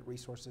ensure that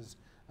resources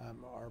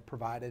are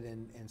provided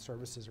and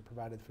services are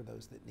provided for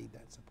those that need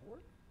that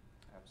support.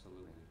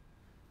 Absolutely.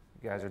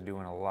 You guys are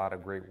doing a lot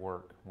of great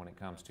work when it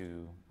comes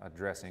to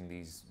addressing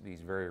these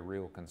very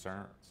real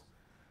concerns.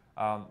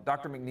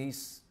 Dr.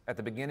 McNeese, at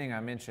the beginning I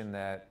mentioned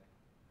that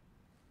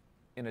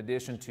in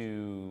addition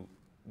to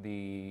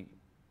the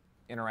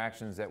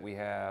interactions that we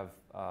have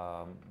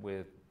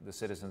with the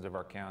citizens of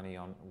our county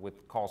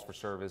with calls for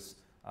service,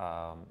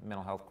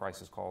 mental health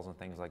crisis calls and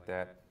things like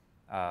that,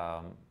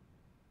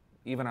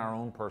 even our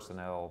own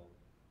personnel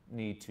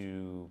need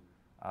to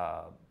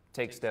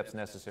take steps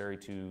necessary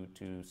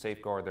to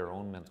safeguard their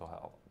own mental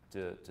health,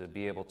 to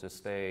be able to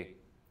stay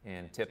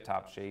in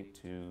tip-top shape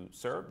to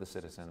serve the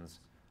citizens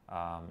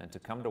and to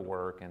come to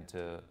work and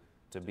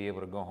to be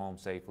able to go home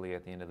safely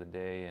at the end of the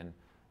day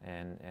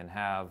and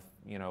have,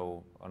 you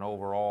know, an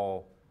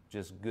overall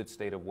just good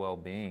state of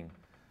well-being.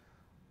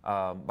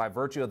 By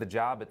virtue of the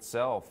job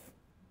itself,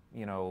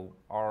 you know,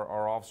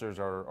 our officers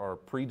are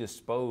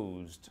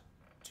predisposed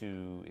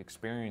to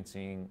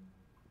experiencing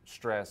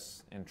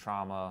stress and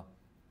trauma,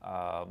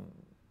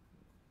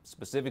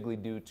 specifically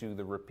due to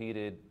the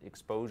repeated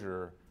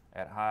exposure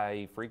at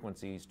high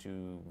frequencies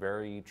to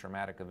very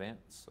traumatic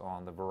events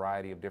on the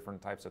variety of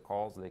different types of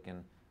calls they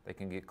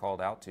can get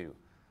called out to.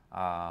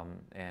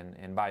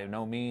 And by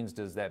no means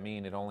does that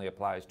mean it only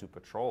applies to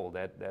patrol.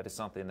 That is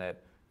something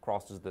that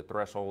crosses the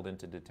threshold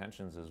into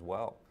detentions as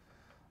well.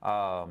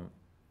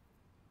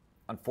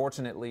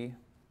 Unfortunately,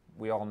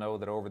 we all know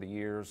that over the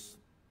years,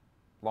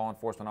 law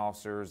enforcement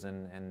officers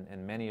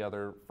and many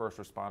other first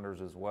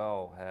responders as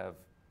well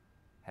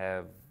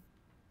have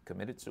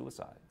committed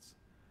suicides.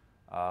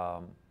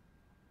 How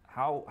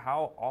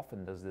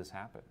often does this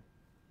happen?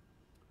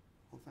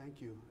 Well,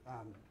 thank you.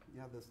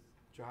 Yeah, this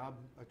job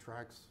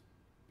attracts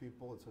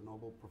people. It's a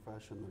noble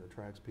profession that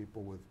attracts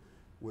people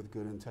with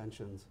good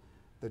intentions.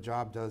 The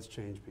job does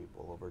change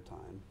people over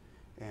time,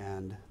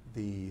 and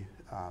the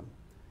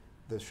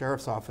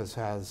sheriff's office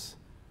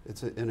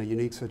it's in a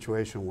unique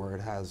situation where it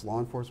has law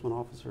enforcement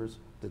officers,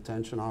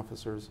 detention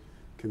officers,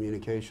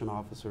 communication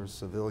officers,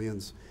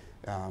 civilians,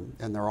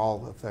 and they're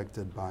all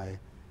affected by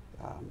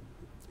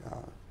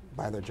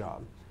the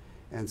job.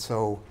 And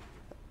so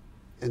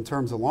in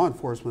terms of law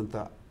enforcement,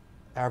 the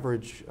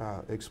average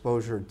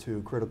exposure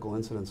to critical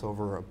incidents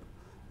over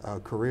a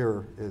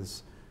career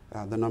is,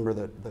 the number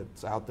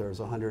that's out there is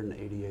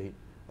 188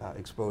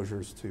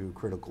 exposures to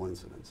critical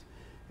incidents.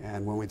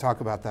 And when we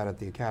talk about that at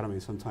the academy,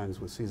 sometimes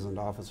with seasoned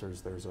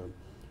officers,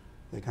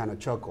 they kind of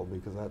chuckle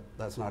because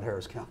that's not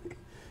Harris County.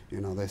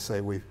 You know, they say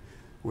we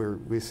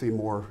see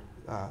more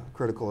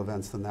critical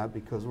events than that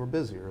because we're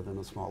busier than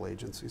a small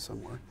agency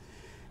somewhere.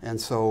 And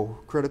so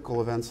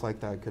critical events like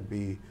that could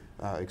be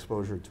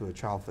exposure to a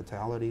child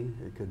fatality.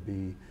 It could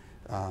be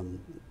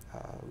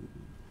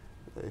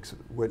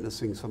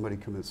witnessing somebody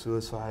commit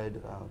suicide,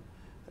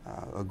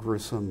 a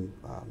gruesome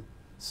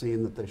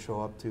scene that they show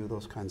up to,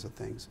 those kinds of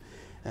things.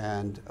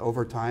 And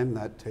over time,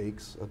 that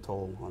takes a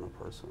toll on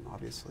a person,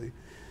 obviously.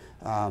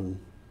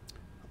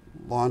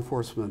 Law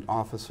enforcement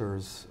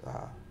officers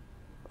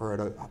are at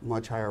a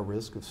much higher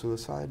risk of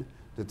suicide.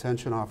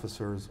 Detention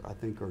officers, I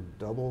think, are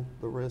double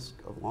the risk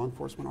of law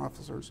enforcement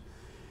officers.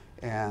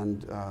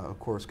 And of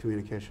course,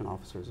 communication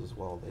officers as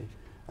well. They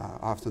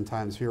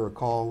oftentimes hear a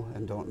call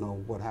and don't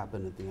know what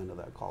happened at the end of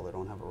that call. They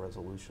don't have a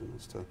resolution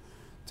as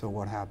to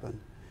what happened.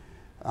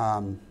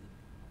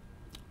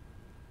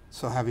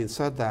 So having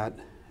said that,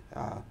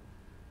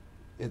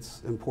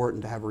 it's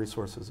important to have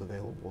resources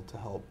available to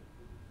help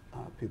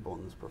people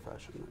in this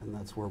profession, and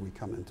that's where we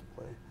come into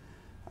play.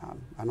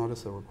 I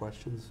noticed there were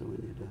questions. Do we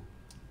need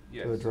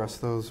to address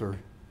those? Or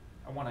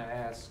I want to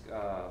ask,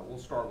 we'll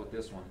start with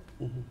this one.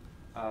 Mm-hmm.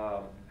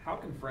 How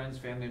can friends,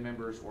 family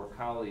members, or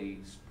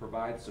colleagues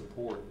provide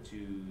support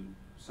to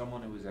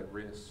someone who is at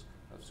risk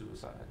of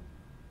suicide?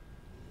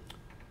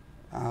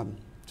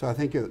 So I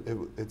think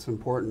it's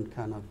important,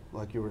 kind of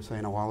like you were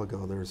saying a while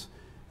ago, there's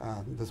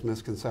this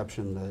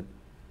misconception that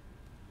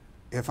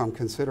if I'm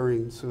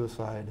considering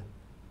suicide,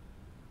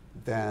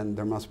 then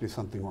there must be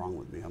something wrong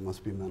with me. I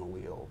must be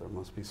mentally ill. There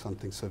must be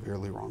something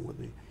severely wrong with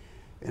me.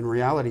 In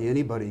reality,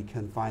 anybody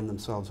can find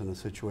themselves in a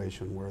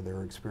situation where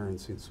they're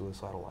experiencing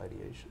suicidal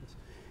ideations.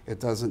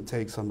 It doesn't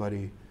take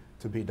somebody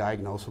to be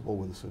diagnosable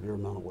with a severe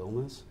mental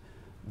illness.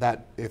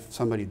 That if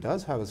somebody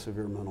does have a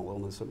severe mental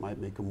illness, it might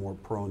make them more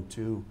prone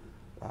to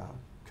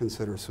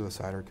consider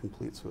suicide or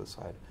complete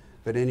suicide.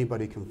 But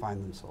anybody can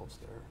find themselves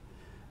there.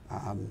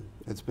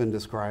 It's been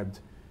described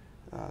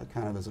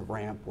kind of as a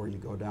ramp where you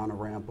go down a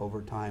ramp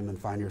over time and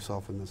find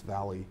yourself in this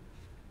valley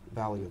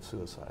of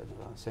suicide.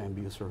 Sam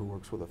Buser, who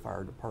works with the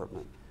fire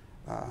department,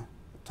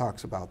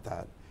 talks about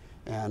that.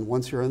 And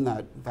once you're in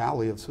that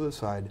valley of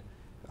suicide,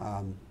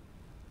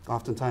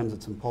 oftentimes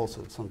it's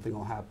impulsive. Something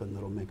will happen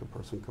that'll make a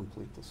person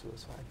complete the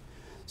suicide.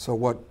 So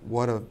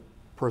what a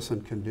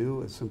person can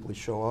do is simply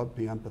show up,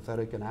 be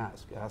empathetic, and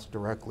ask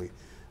directly,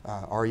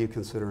 are you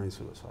considering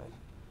suicide?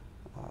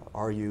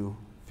 Are you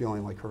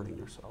feeling like hurting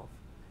yourself?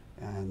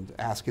 And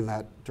asking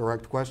that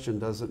direct question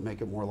doesn't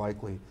make it more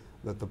likely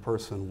that the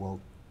person will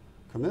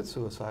commit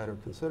suicide or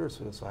consider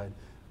suicide,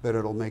 but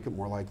it'll make it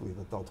more likely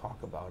that they'll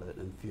talk about it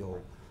and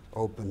feel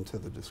open to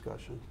the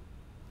discussion.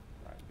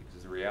 Right,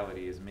 because the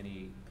reality is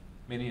many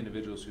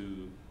individuals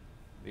who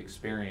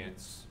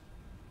experience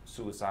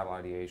suicidal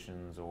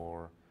ideations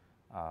or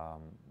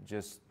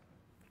just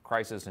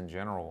crisis in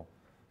general,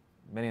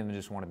 many of them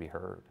just want to be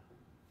heard.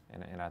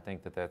 And I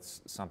think that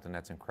that's something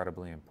that's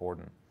incredibly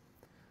important.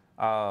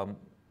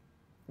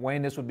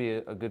 Wayne, this would be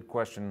a good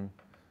question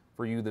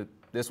for you.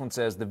 This one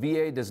says, the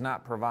VA does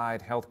not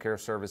provide health care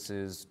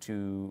services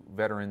to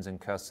veterans in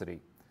custody.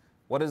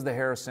 What does the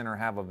Harris Center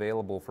have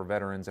available for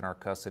veterans in our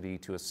custody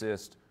to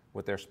assist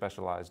with their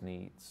specialized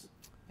needs?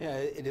 Yeah,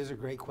 it is a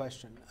great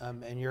question.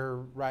 And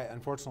you're right.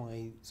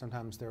 Unfortunately,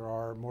 sometimes there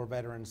are more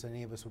veterans than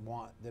any of us would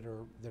want that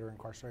are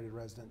incarcerated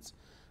residents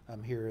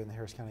here in the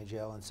Harris County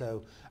Jail. And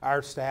so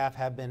our staff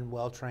have been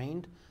well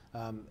trained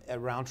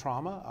around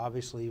trauma.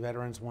 Obviously,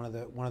 veterans, one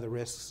of the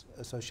risks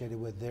associated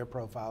with their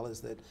profile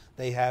is that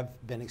they have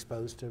been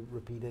exposed to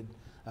repeated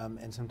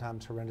and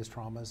sometimes horrendous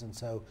traumas. And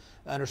so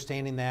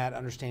understanding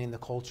the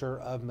culture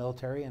of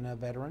military and of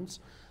veterans,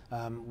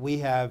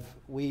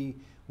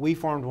 we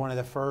formed one of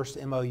the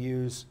first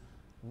MOUs.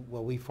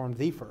 Well, we formed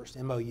the first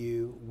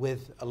MOU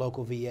with a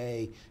local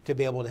VA to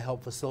be able to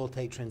help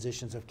facilitate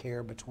transitions of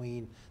care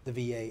between the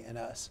VA and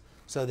us.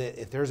 So that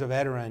if there's a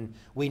veteran,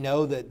 we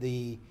know that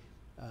the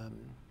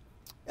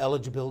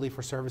eligibility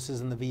for services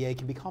in the VA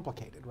can be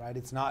complicated, right?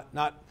 It's not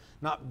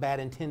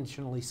bad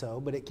intentionally so,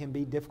 but it can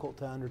be difficult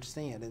to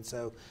understand. And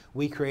so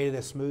we created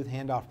a smooth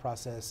handoff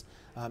process.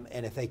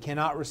 And if they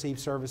cannot receive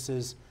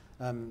services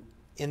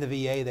in the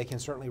VA, they can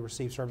certainly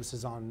receive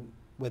services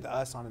with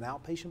us on an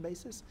outpatient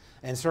basis.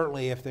 And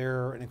certainly if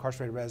they're an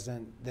incarcerated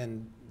resident,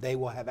 then they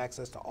will have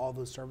access to all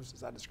those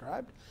services I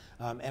described.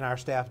 And our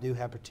staff do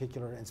have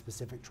particular and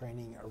specific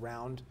training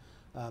around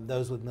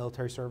those with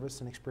military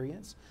service and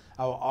experience.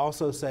 I will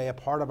also say a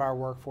part of our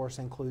workforce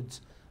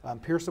includes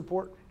peer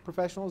support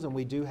professionals, and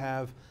we do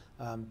have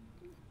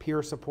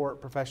peer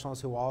support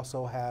professionals who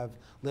also have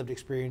lived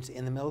experience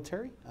in the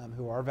military,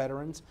 who are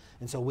veterans,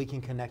 and so we can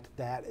connect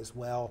that as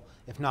well,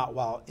 if not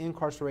while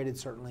incarcerated,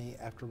 certainly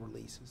after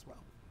release as well.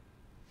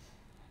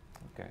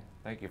 Okay,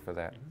 thank you for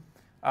that.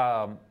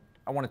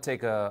 I want to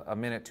take a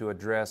minute to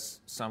address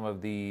some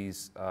of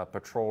these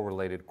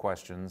patrol-related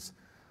questions.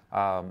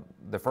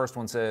 The first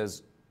one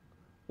says,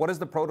 what is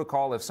the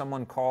protocol if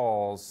someone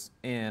calls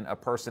in a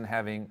person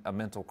having a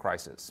mental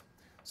crisis?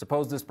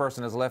 Suppose this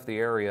person has left the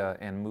area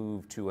and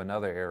moved to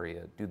another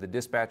area. Do the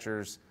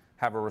dispatchers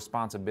have a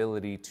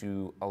responsibility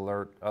to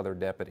alert other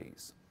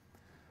deputies?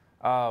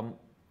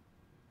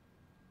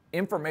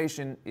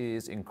 Information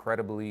is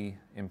incredibly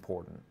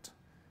important.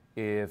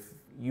 If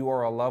you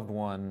are a loved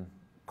one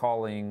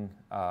calling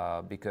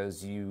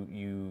because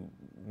you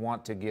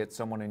want to get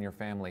someone in your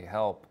family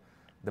help,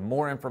 the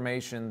more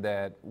information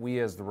that we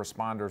as the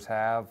responders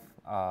have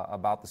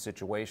about the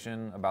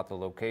situation, about the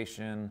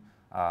location,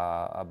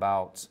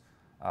 about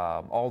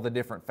all the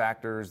different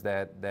factors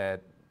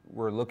that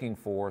we're looking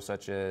for,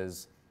 such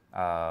as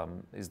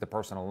is the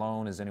person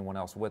alone? Is anyone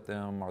else with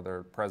them? Are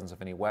there presence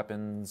of any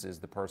weapons? Is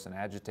the person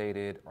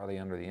agitated? Are they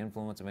under the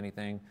influence of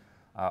anything?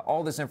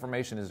 All this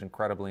information is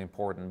incredibly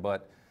important,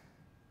 but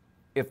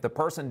if the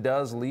person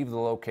does leave the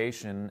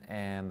location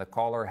and the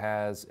caller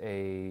has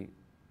a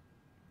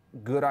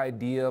good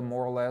idea,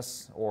 more or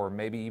less, or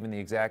maybe even the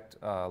exact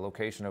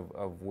location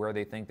of where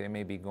they think they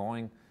may be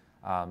going,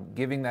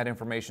 giving that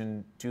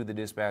information to the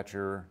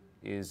dispatcher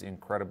is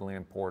incredibly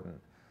important.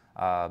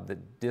 The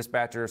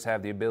dispatchers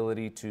have the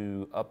ability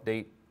to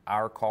update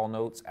our call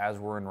notes as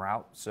we're en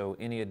route, so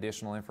any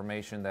additional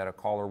information that a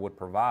caller would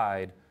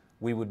provide,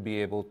 we would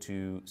be able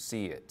to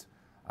see it.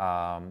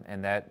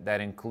 And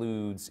that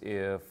includes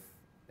if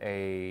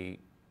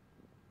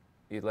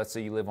let's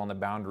say you live on the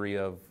boundary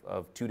of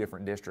two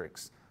different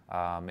districts.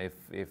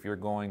 If you're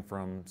going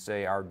from,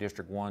 say, our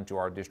District 1 to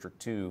our District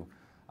 2,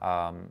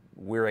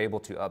 we're able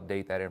to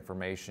update that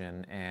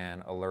information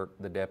and alert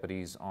the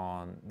deputies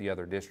on the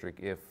other district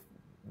if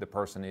the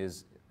person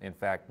is, in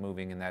fact,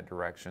 moving in that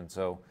direction.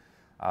 So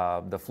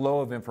the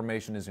flow of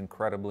information is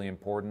incredibly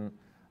important,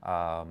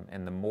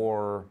 and the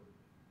more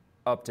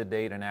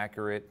up-to-date and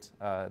accurate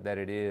that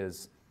it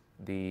is,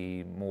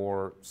 the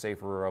more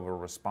safer of a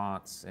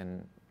response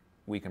and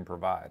we can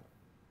provide.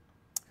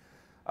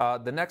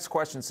 The next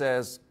question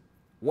says,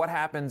 what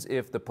happens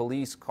if the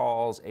police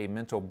cause a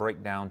mental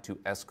breakdown to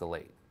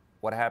escalate?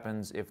 What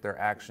happens if their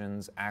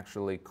actions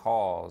actually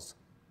cause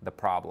the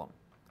problem?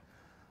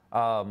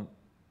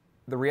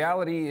 The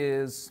reality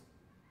is,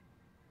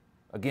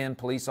 again,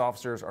 police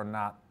officers are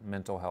not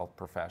mental health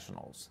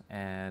professionals,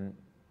 and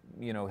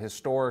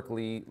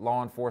historically,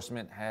 law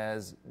enforcement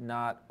has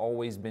not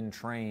always been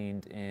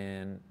trained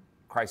in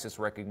crisis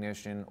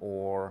recognition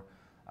or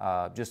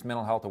just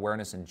mental health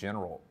awareness in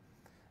general.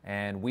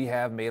 And we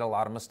have made a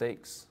lot of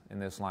mistakes in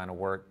this line of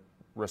work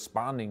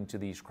responding to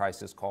these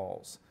crisis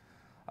calls.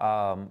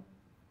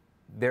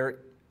 There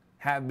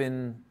have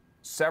been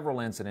several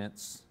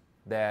incidents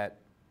that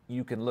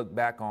you can look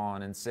back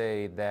on and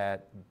say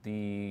that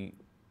the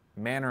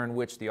manner in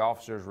which the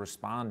officers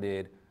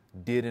responded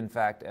did in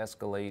fact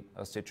escalate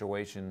a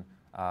situation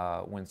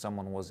when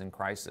someone was in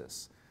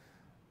crisis.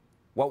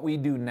 What we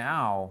do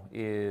now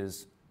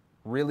is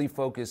really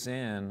focus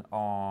in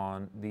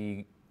on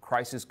the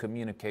crisis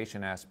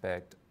communication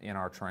aspect in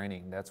our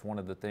training. That's one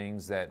of the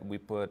things that we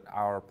put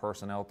our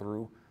personnel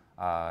through.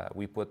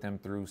 We put them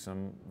through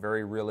some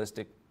very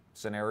realistic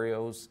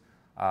scenarios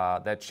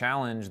that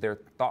challenge their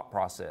thought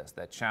process,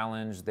 that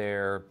challenge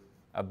their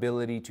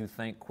ability to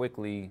think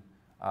quickly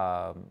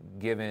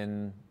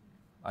given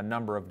a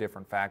number of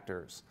different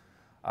factors.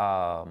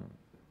 I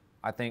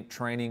think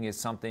training is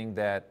something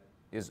that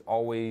is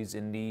always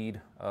in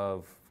need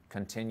of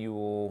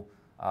continual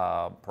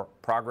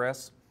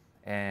progress,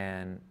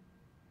 and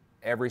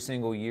every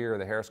single year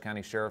the Harris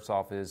County Sheriff's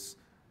Office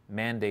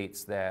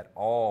mandates that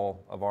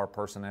all of our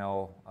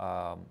personnel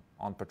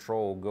on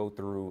patrol go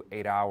through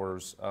 8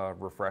 hours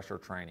of refresher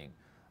training.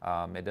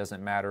 It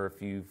doesn't matter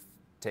if you've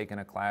taken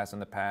a class in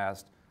the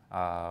past,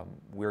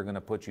 we're going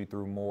to put you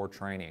through more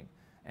training.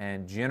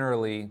 And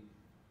generally,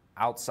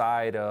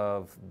 outside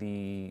of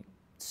the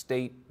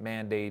state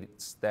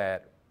mandates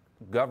that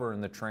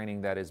govern the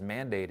training that is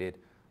mandated,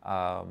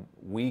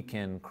 we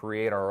can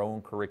create our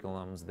own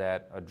curriculums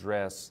that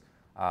address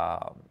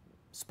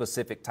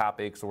specific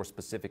topics or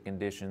specific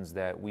conditions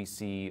that we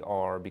see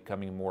are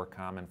becoming more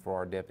common for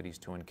our deputies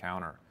to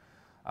encounter.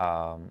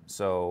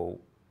 So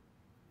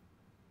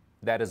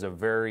that is a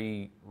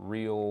very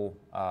real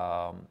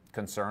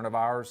concern of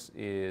ours,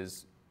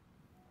 is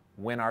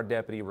when our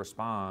deputy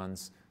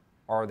responds,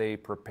 are they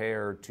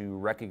prepared to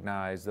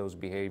recognize those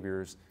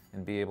behaviors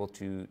and be able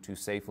to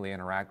safely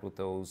interact with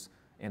those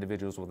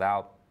individuals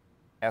without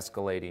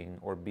escalating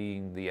or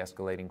being the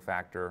escalating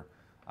factor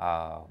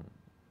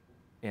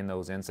in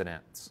those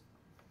incidents.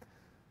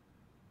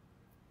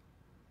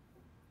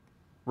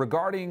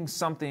 Regarding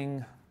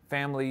something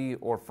family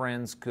or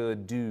friends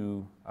could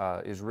do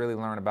is really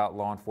learn about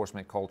law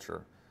enforcement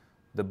culture.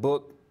 The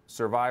book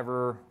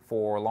Survivor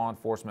for Law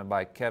Enforcement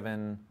by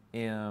Kevin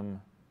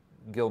M.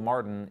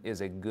 Gilmartin is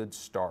a good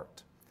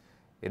start.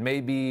 It may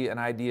be an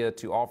idea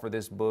to offer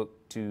this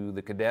book to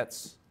the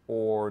cadets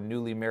or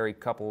newly married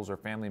couples or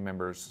family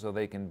members so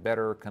they can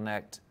better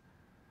connect.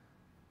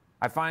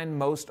 I find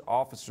most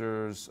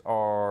officers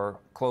are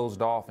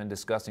closed off in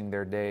discussing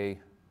their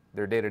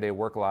day-to-day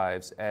work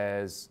lives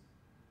as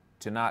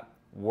to not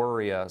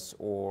worry us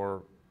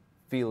or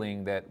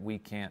feeling that we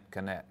can't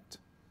connect.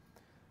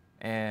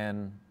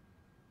 And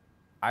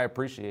I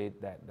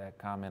appreciate that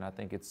comment. I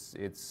think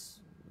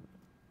it's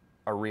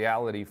a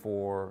reality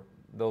for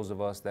those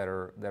of us that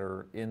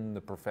are in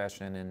the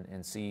profession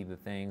and see the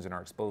things and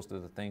are exposed to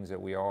the things that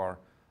we are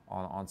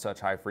on such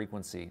high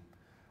frequency.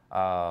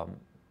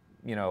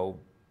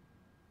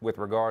 With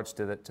regards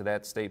to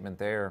that statement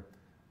there,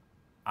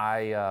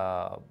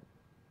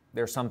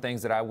 there's some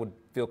things that I would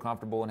feel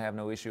comfortable and have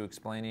no issue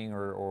explaining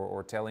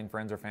or telling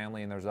friends or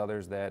family, and there's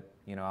others that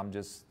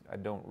I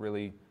don't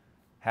really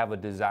have a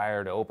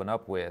desire to open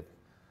up with.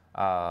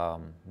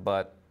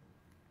 But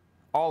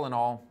all in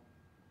all,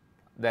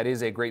 that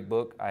is a great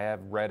book. I have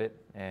read it,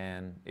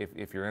 and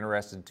if you're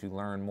interested to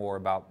learn more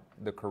about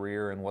the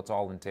career and what's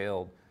all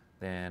entailed,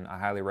 then I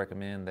highly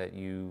recommend that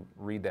you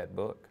read that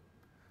book.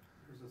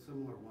 There's a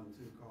similar one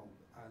too called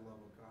I Love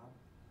a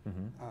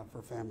Cop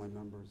for family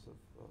members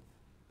of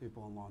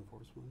people in law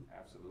enforcement.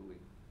 Absolutely.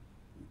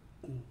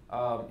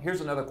 Here's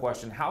another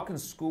question. How can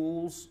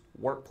schools,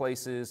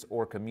 workplaces,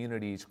 or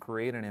communities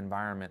create an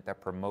environment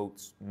that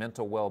promotes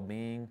mental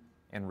well-being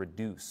and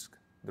reduce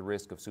the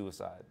risk of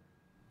suicide?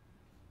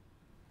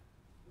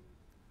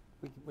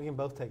 We can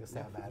both take a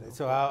stab at it.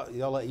 So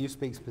I'll let you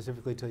speak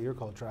specifically to your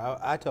culture.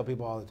 I tell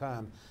people all the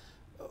time,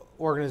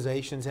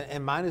 organizations,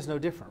 and mine is no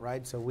different,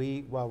 right? So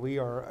while we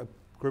are a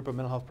group of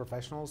mental health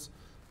professionals,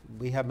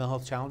 we have mental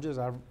health challenges.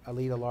 I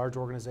lead a large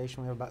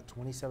organization. We have about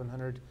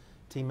 2,700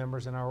 team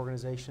members in our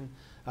organization.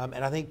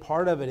 And I think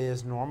part of it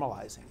is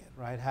normalizing it,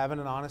 right? Having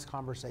an honest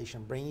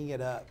conversation, bringing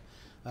it up,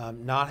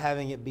 not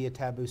having it be a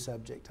taboo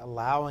subject,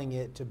 allowing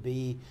it to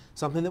be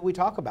something that we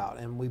talk about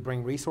and we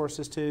bring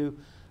resources to,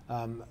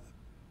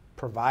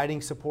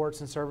 providing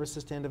supports and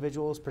services to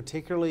individuals,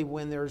 particularly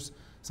when there's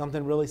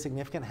something really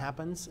significant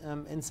happens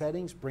in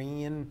settings,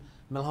 bringing in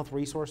mental health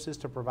resources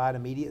to provide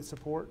immediate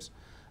supports.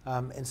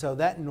 And so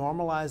that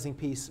normalizing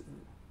piece,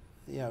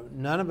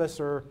 none of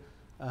us are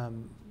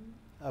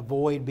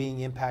avoid being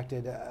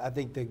impacted. I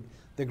think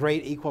the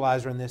great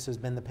equalizer in this has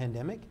been the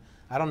pandemic.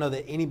 I don't know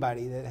that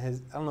anybody that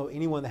has, I don't know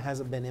anyone that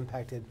hasn't been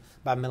impacted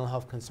by mental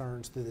health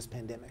concerns through this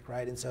pandemic,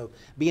 right? And so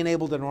being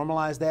able to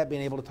normalize that,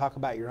 being able to talk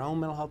about your own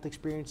mental health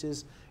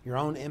experiences, your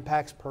own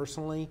impacts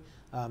personally,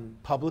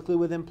 publicly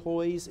with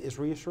employees is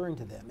reassuring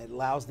to them. It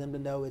allows them to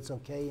know it's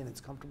okay and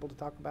it's comfortable to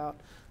talk about.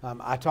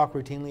 I talk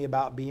routinely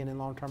about being in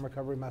long-term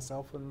recovery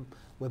myself and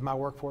with my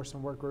workforce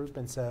and work group,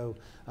 and so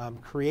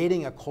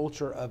creating a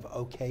culture of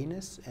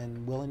okayness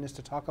and willingness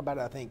to talk about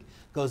it, I think,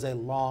 goes a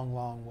long,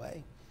 long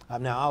way.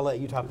 Now, I'll let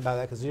you talk about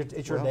that because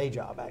it's your day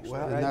job, actually.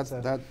 Well, right?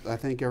 and that I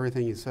think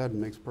everything you said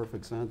makes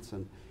perfect sense,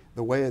 and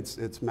the way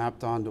it's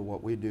mapped onto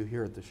what we do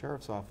here at the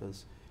Sheriff's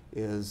Office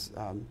is,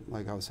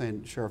 like I was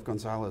saying, Sheriff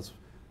Gonzalez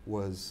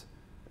was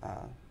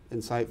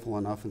insightful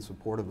enough and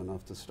supportive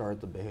enough to start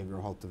the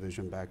Behavioral Health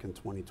Division back in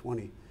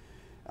 2020.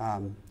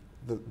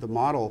 The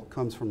model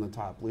comes from the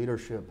top.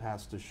 Leadership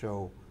has to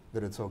show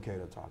that it's okay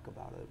to talk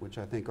about it, which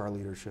I think our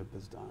leadership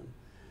has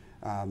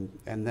done.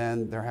 And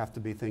then there have to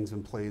be things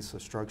in place, a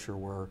structure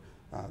where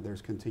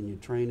there's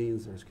continued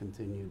trainings, there's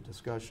continued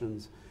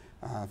discussions.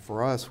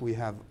 For us, we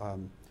have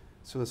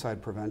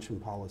suicide prevention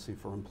policy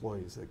for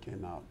employees that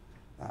came out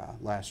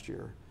last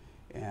year.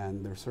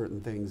 And there are certain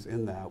things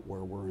in that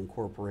where we're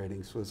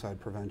incorporating suicide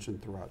prevention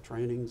throughout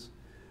trainings.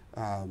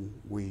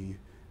 We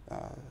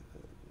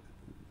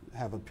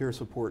have a peer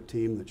support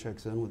team that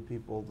checks in with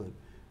people that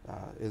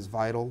is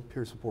vital.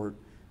 Peer support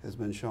has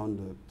been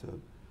shown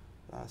to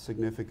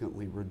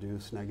significantly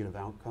reduce negative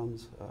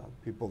outcomes.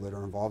 People that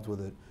are involved with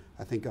it,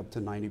 I think up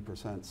to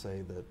 90%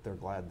 say that they're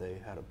glad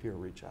they had a peer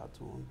reach out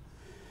to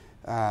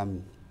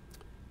them.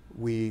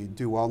 We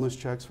do wellness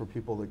checks for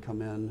people that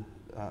come in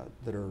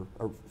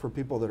for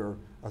people that are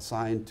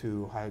assigned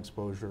to high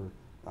exposure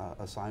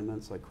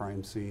assignments like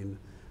crime scene,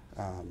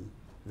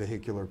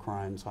 vehicular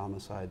crimes,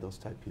 homicide, those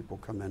type people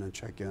come in and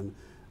check in.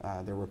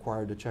 They're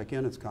required to check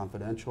in, it's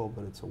confidential,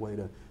 but it's a way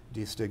to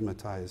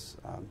destigmatize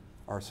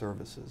our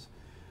services.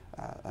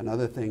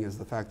 Another thing is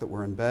the fact that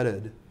we're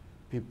embedded.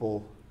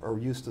 People are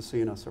used to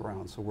seeing us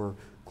around. So we're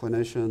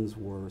clinicians,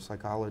 we're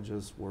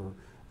psychologists, we're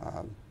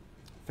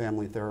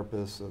family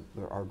therapists of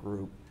our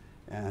group,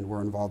 and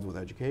we're involved with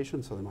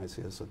education. So they might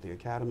see us at the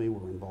academy.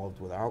 We're involved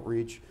with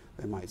outreach.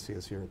 They might see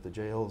us here at the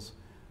jails.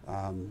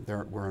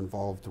 We're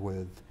involved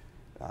with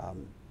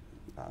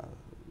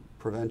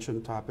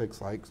prevention topics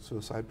like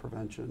suicide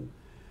prevention.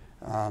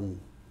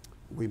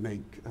 We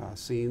make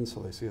scenes,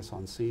 so they see us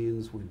on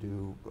scenes. We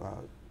do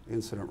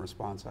incident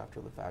response after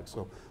the fact.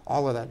 So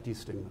all of that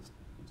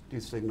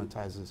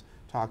destigmatizes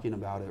talking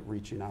about it,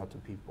 reaching out to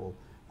people,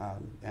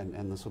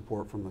 and the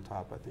support from the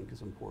top, I think,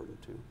 is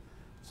important too.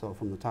 So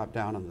from the top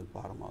down and the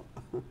bottom up.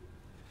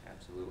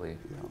 Absolutely.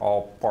 Yeah.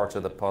 All parts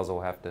of the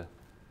puzzle have to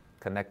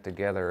connect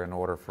together in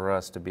order for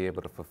us to be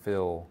able to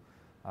fulfill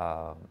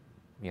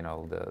you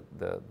know,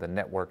 the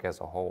network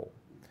as a whole.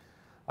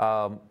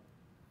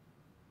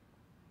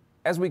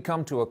 As we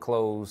come to a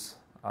close,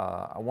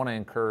 I want to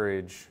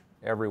encourage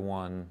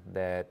everyone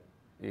that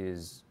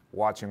is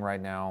watching right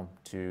now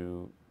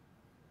to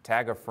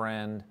tag a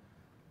friend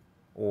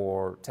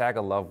or tag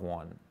a loved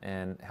one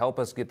and help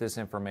us get this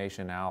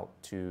information out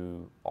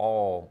to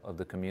all of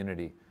the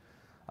community.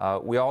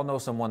 We all know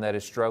someone that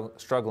is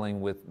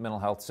struggling with mental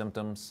health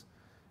symptoms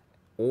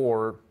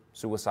or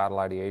suicidal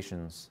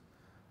ideations.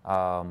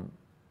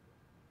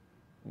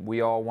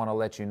 We all want to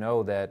let you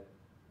know that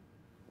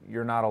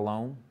you're not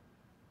alone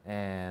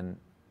and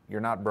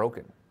you're not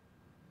broken.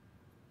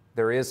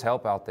 There is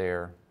help out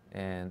there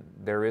and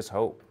there is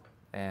hope,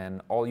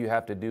 and all you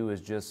have to do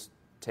is just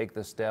take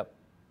the step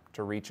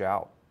to reach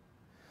out.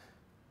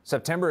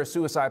 September is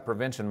Suicide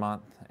Prevention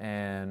Month,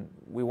 and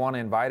we want to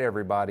invite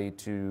everybody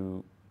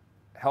to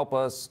help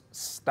us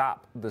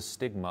stop the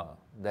stigma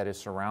that is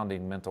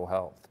surrounding mental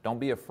health. Don't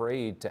be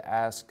afraid to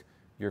ask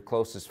your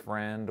closest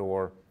friend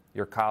or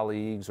your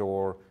colleagues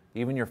or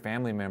even your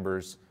family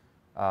members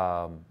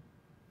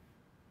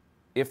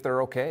if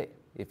they're okay,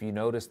 if you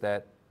notice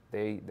that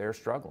they're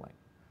struggling.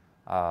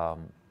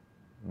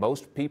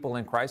 Most people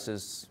in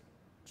crisis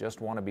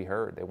just want to be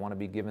heard. They want to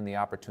be given the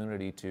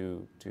opportunity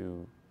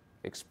to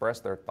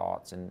express their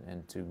thoughts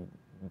and to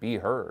be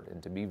heard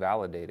and to be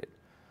validated.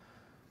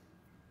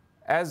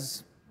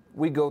 As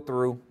we go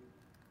through,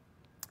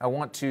 I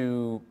want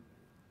to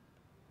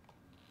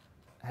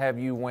have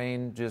you,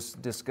 Wayne,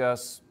 just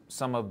discuss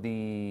some of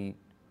the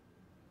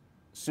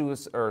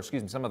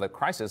some of the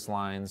crisis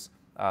lines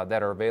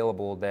that are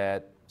available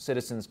that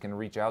citizens can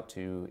reach out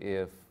to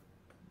if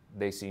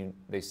they see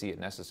it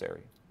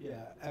necessary.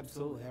 Yeah,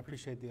 absolutely. I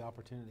appreciate the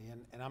opportunity.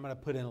 And I'm going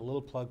to put in a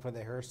little plug for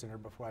the Harris Center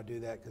before I do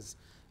that, because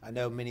I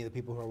know many of the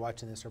people who are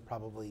watching this are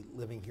probably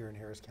living here in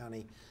Harris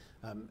County.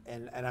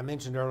 And I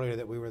mentioned earlier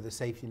that we were the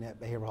safety net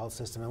behavioral health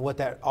system. And what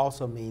that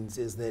also means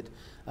is that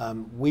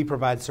we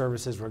provide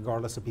services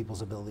regardless of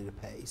people's ability to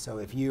pay. So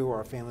if you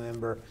or a family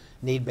member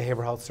need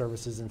behavioral health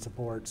services and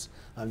supports,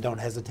 don't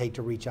hesitate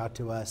to reach out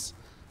to us.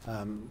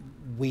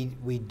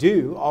 We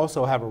do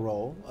also have a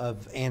role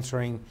of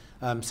answering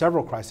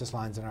several crisis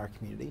lines in our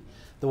community.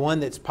 The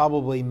one that's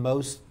probably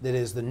that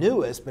is the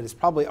newest, but it's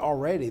probably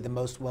already the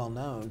most well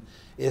known,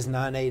 is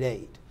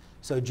 988.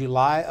 So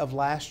July of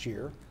last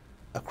year,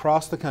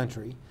 across the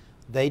country,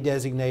 they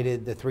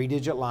designated the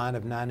 3-digit line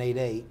of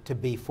 988 to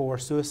be for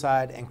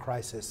suicide and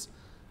crisis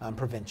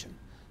prevention.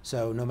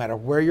 So no matter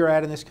where you're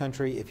at in this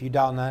country, if you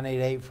dial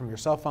 988 from your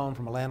cell phone,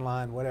 from a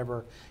landline,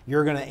 whatever,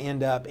 you're going to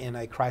end up in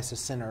a crisis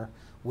center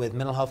with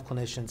mental health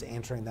clinicians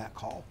answering that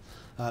call.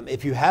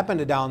 If you happen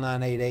to dial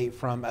 988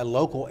 from a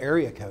local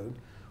area code,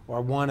 or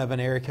one of an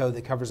area code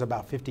that covers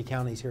about 50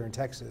 counties here in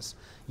Texas,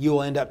 you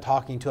will end up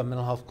talking to a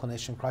mental health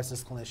clinician,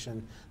 crisis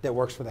clinician that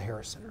works for the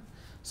Harris Center.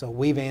 So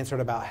we've answered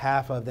about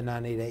half of the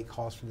 988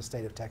 calls for the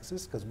state of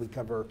Texas because we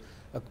cover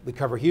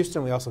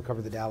Houston, we also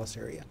cover the Dallas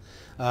area.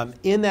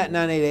 In that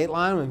 988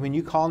 line, when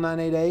you call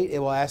 988, it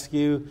will ask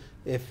you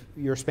if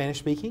you're Spanish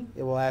speaking,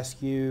 it will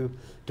ask you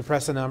to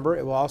press a number.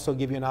 It will also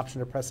give you an option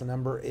to press a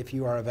number if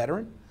you are a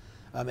veteran.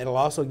 It'll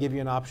also give you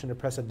an option to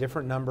press a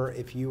different number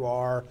if you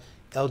are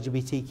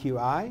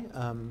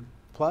LGBTQI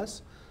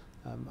plus,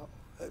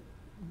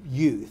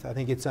 youth. I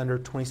think it's under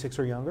 26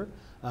 or younger,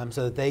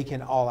 so that they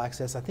can all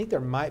access. I think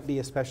there might be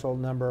a special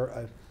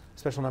number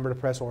to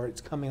press, or it's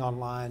coming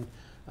online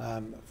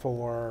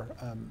for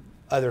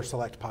other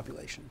select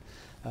population.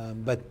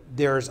 But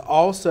there's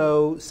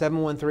also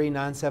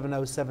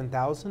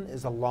 713-970-7000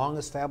 is a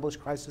long-established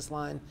crisis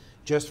line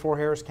just for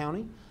Harris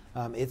County.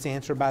 It's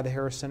answered by the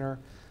Harris Center.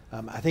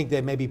 I think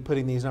they may be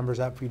putting these numbers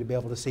up for you to be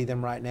able to see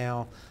them right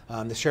now.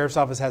 The Sheriff's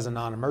Office has a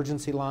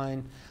non-emergency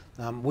line.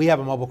 We have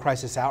a mobile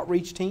crisis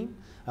outreach team.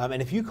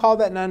 And if you call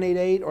that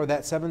 988 or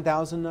that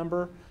 7000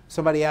 number,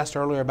 somebody asked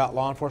earlier about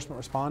law enforcement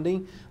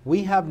responding.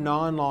 We have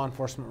non-law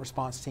enforcement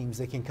response teams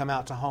that can come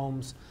out to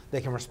homes,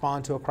 they can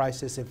respond to a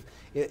crisis.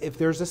 If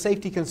there's a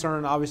safety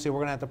concern, obviously we're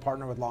going to have to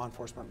partner with law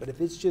enforcement. But if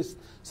it's just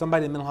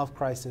somebody in a mental health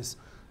crisis,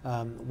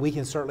 we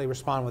can certainly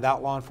respond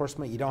without law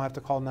enforcement. You don't have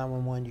to call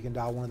 911. You can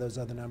dial one of those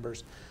other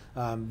numbers.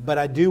 But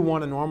I do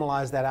want to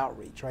normalize that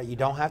outreach, right? You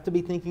don't have to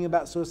be thinking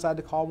about suicide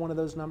to call one of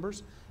those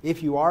numbers.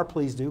 If you are,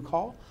 please do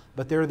call.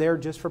 But they're there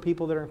just for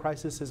people that are in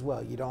crisis as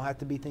well. You don't have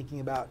to be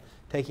thinking about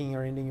taking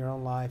or ending your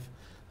own life.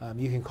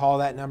 You can call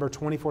that number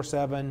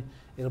 24/7.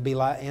 It'll be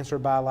answered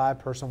by a live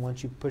person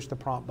once you push the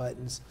prompt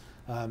buttons.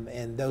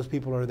 And those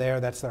people are there.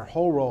 That's their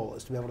whole role,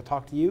 is to be able to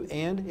talk to you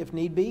and, if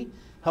need be,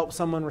 help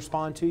someone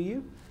respond to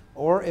you,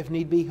 or if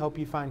need be, help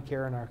you find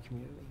care in our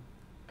community.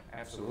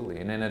 Absolutely.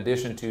 And in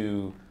addition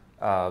to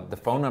the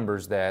phone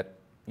numbers that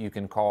you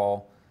can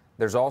call,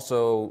 there's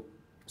also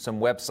some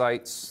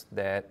websites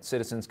that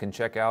citizens can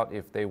check out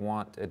if they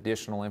want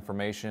additional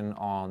information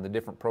on the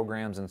different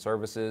programs and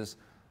services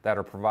that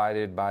are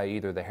provided by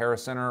either the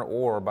Harris Center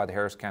or by the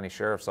Harris County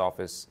Sheriff's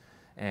Office.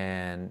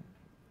 And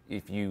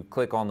if you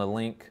click on the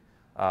link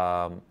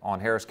on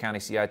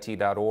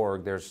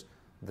harriscountycit.org, there's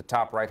the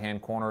top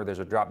right-hand corner, there's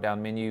a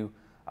drop-down menu.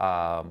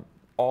 All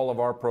of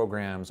our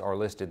programs are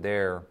listed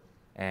there,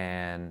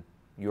 and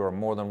you're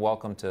more than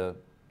welcome to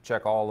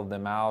check all of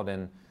them out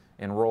and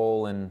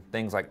enroll in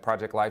things like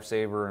Project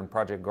Lifesaver and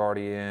Project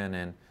Guardian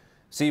and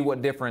see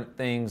what different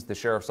things the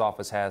Sheriff's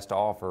Office has to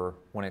offer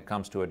when it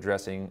comes to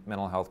addressing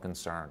mental health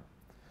concern.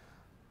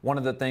 One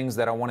of the things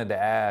that I wanted to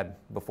add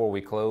before we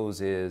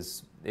close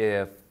is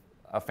if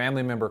a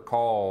family member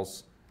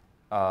calls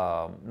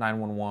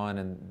 911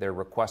 and they're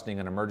requesting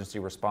an emergency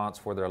response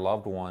for their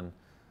loved one,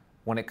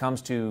 when it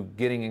comes to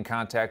getting in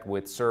contact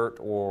with CERT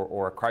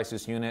or a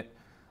crisis unit,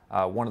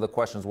 one of the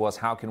questions was,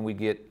 how can we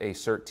get a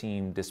CERT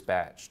team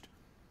dispatched?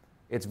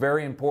 It's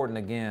very important,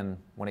 again,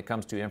 when it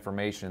comes to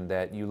information,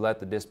 that you let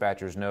the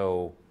dispatchers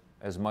know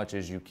as much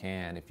as you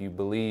can. If you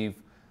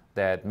believe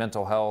that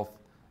mental health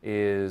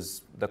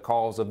is the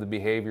cause of the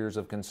behaviors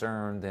of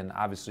concern, then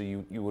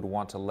obviously you would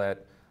want to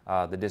let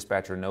the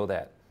dispatcher know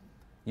that.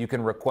 You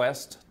can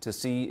request to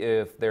see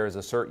if there is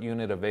a CERT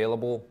unit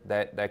available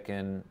that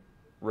can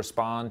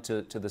respond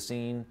to the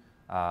scene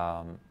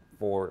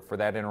for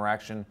that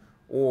interaction,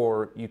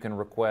 or you can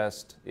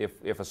request,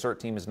 if a CERT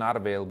team is not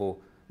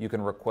available, you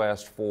can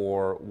request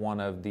for one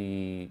of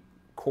the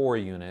CORE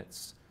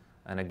units,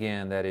 and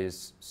again, that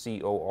is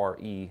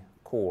C-O-R-E,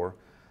 CORE.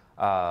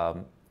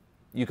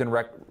 You can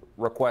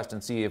request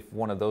and see if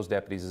one of those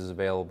deputies is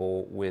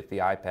available with the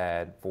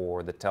iPad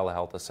for the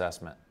telehealth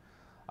assessment.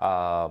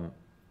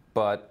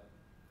 But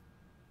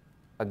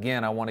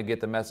again, I want to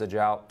get the message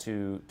out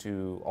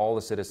to all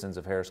the citizens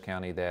of Harris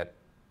County that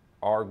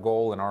our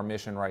goal and our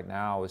mission right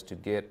now is to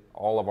get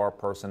all of our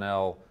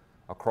personnel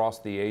across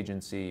the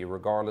agency,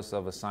 regardless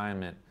of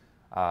assignment,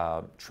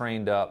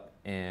 trained up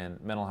in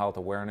mental health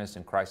awareness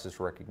and crisis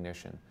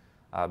recognition,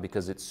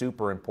 because it's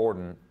super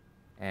important.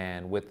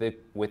 And with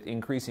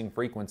increasing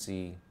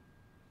frequency,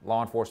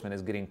 law enforcement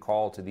is getting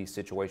called to these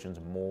situations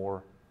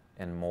more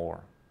and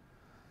more.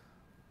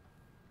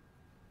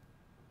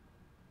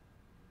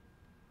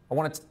 I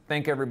want to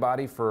thank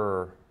everybody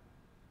for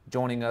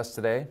joining us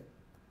today.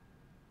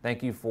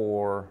 Thank you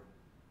for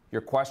your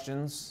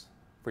questions,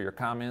 for your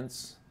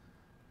comments,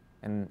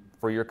 and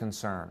for your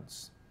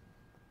concerns.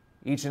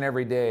 Each and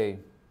every day,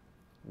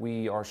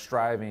 we are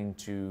striving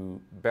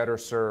to better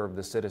serve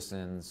the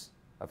citizens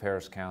of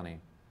Harris County,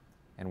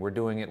 and we're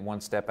doing it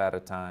one step at a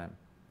time.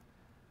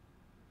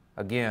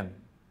 Again,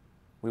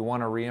 we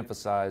want to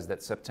reemphasize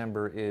that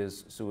September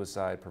is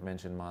Suicide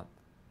Prevention Month,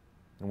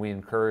 and we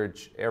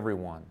encourage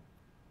everyone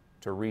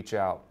to reach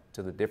out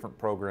to the different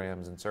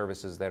programs and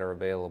services that are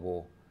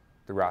available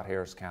throughout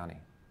Harris County.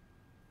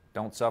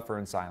 Don't suffer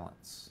in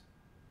silence.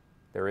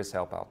 There is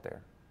help out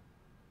there.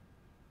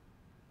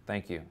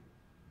 Thank you,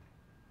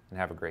 and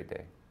have a great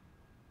day.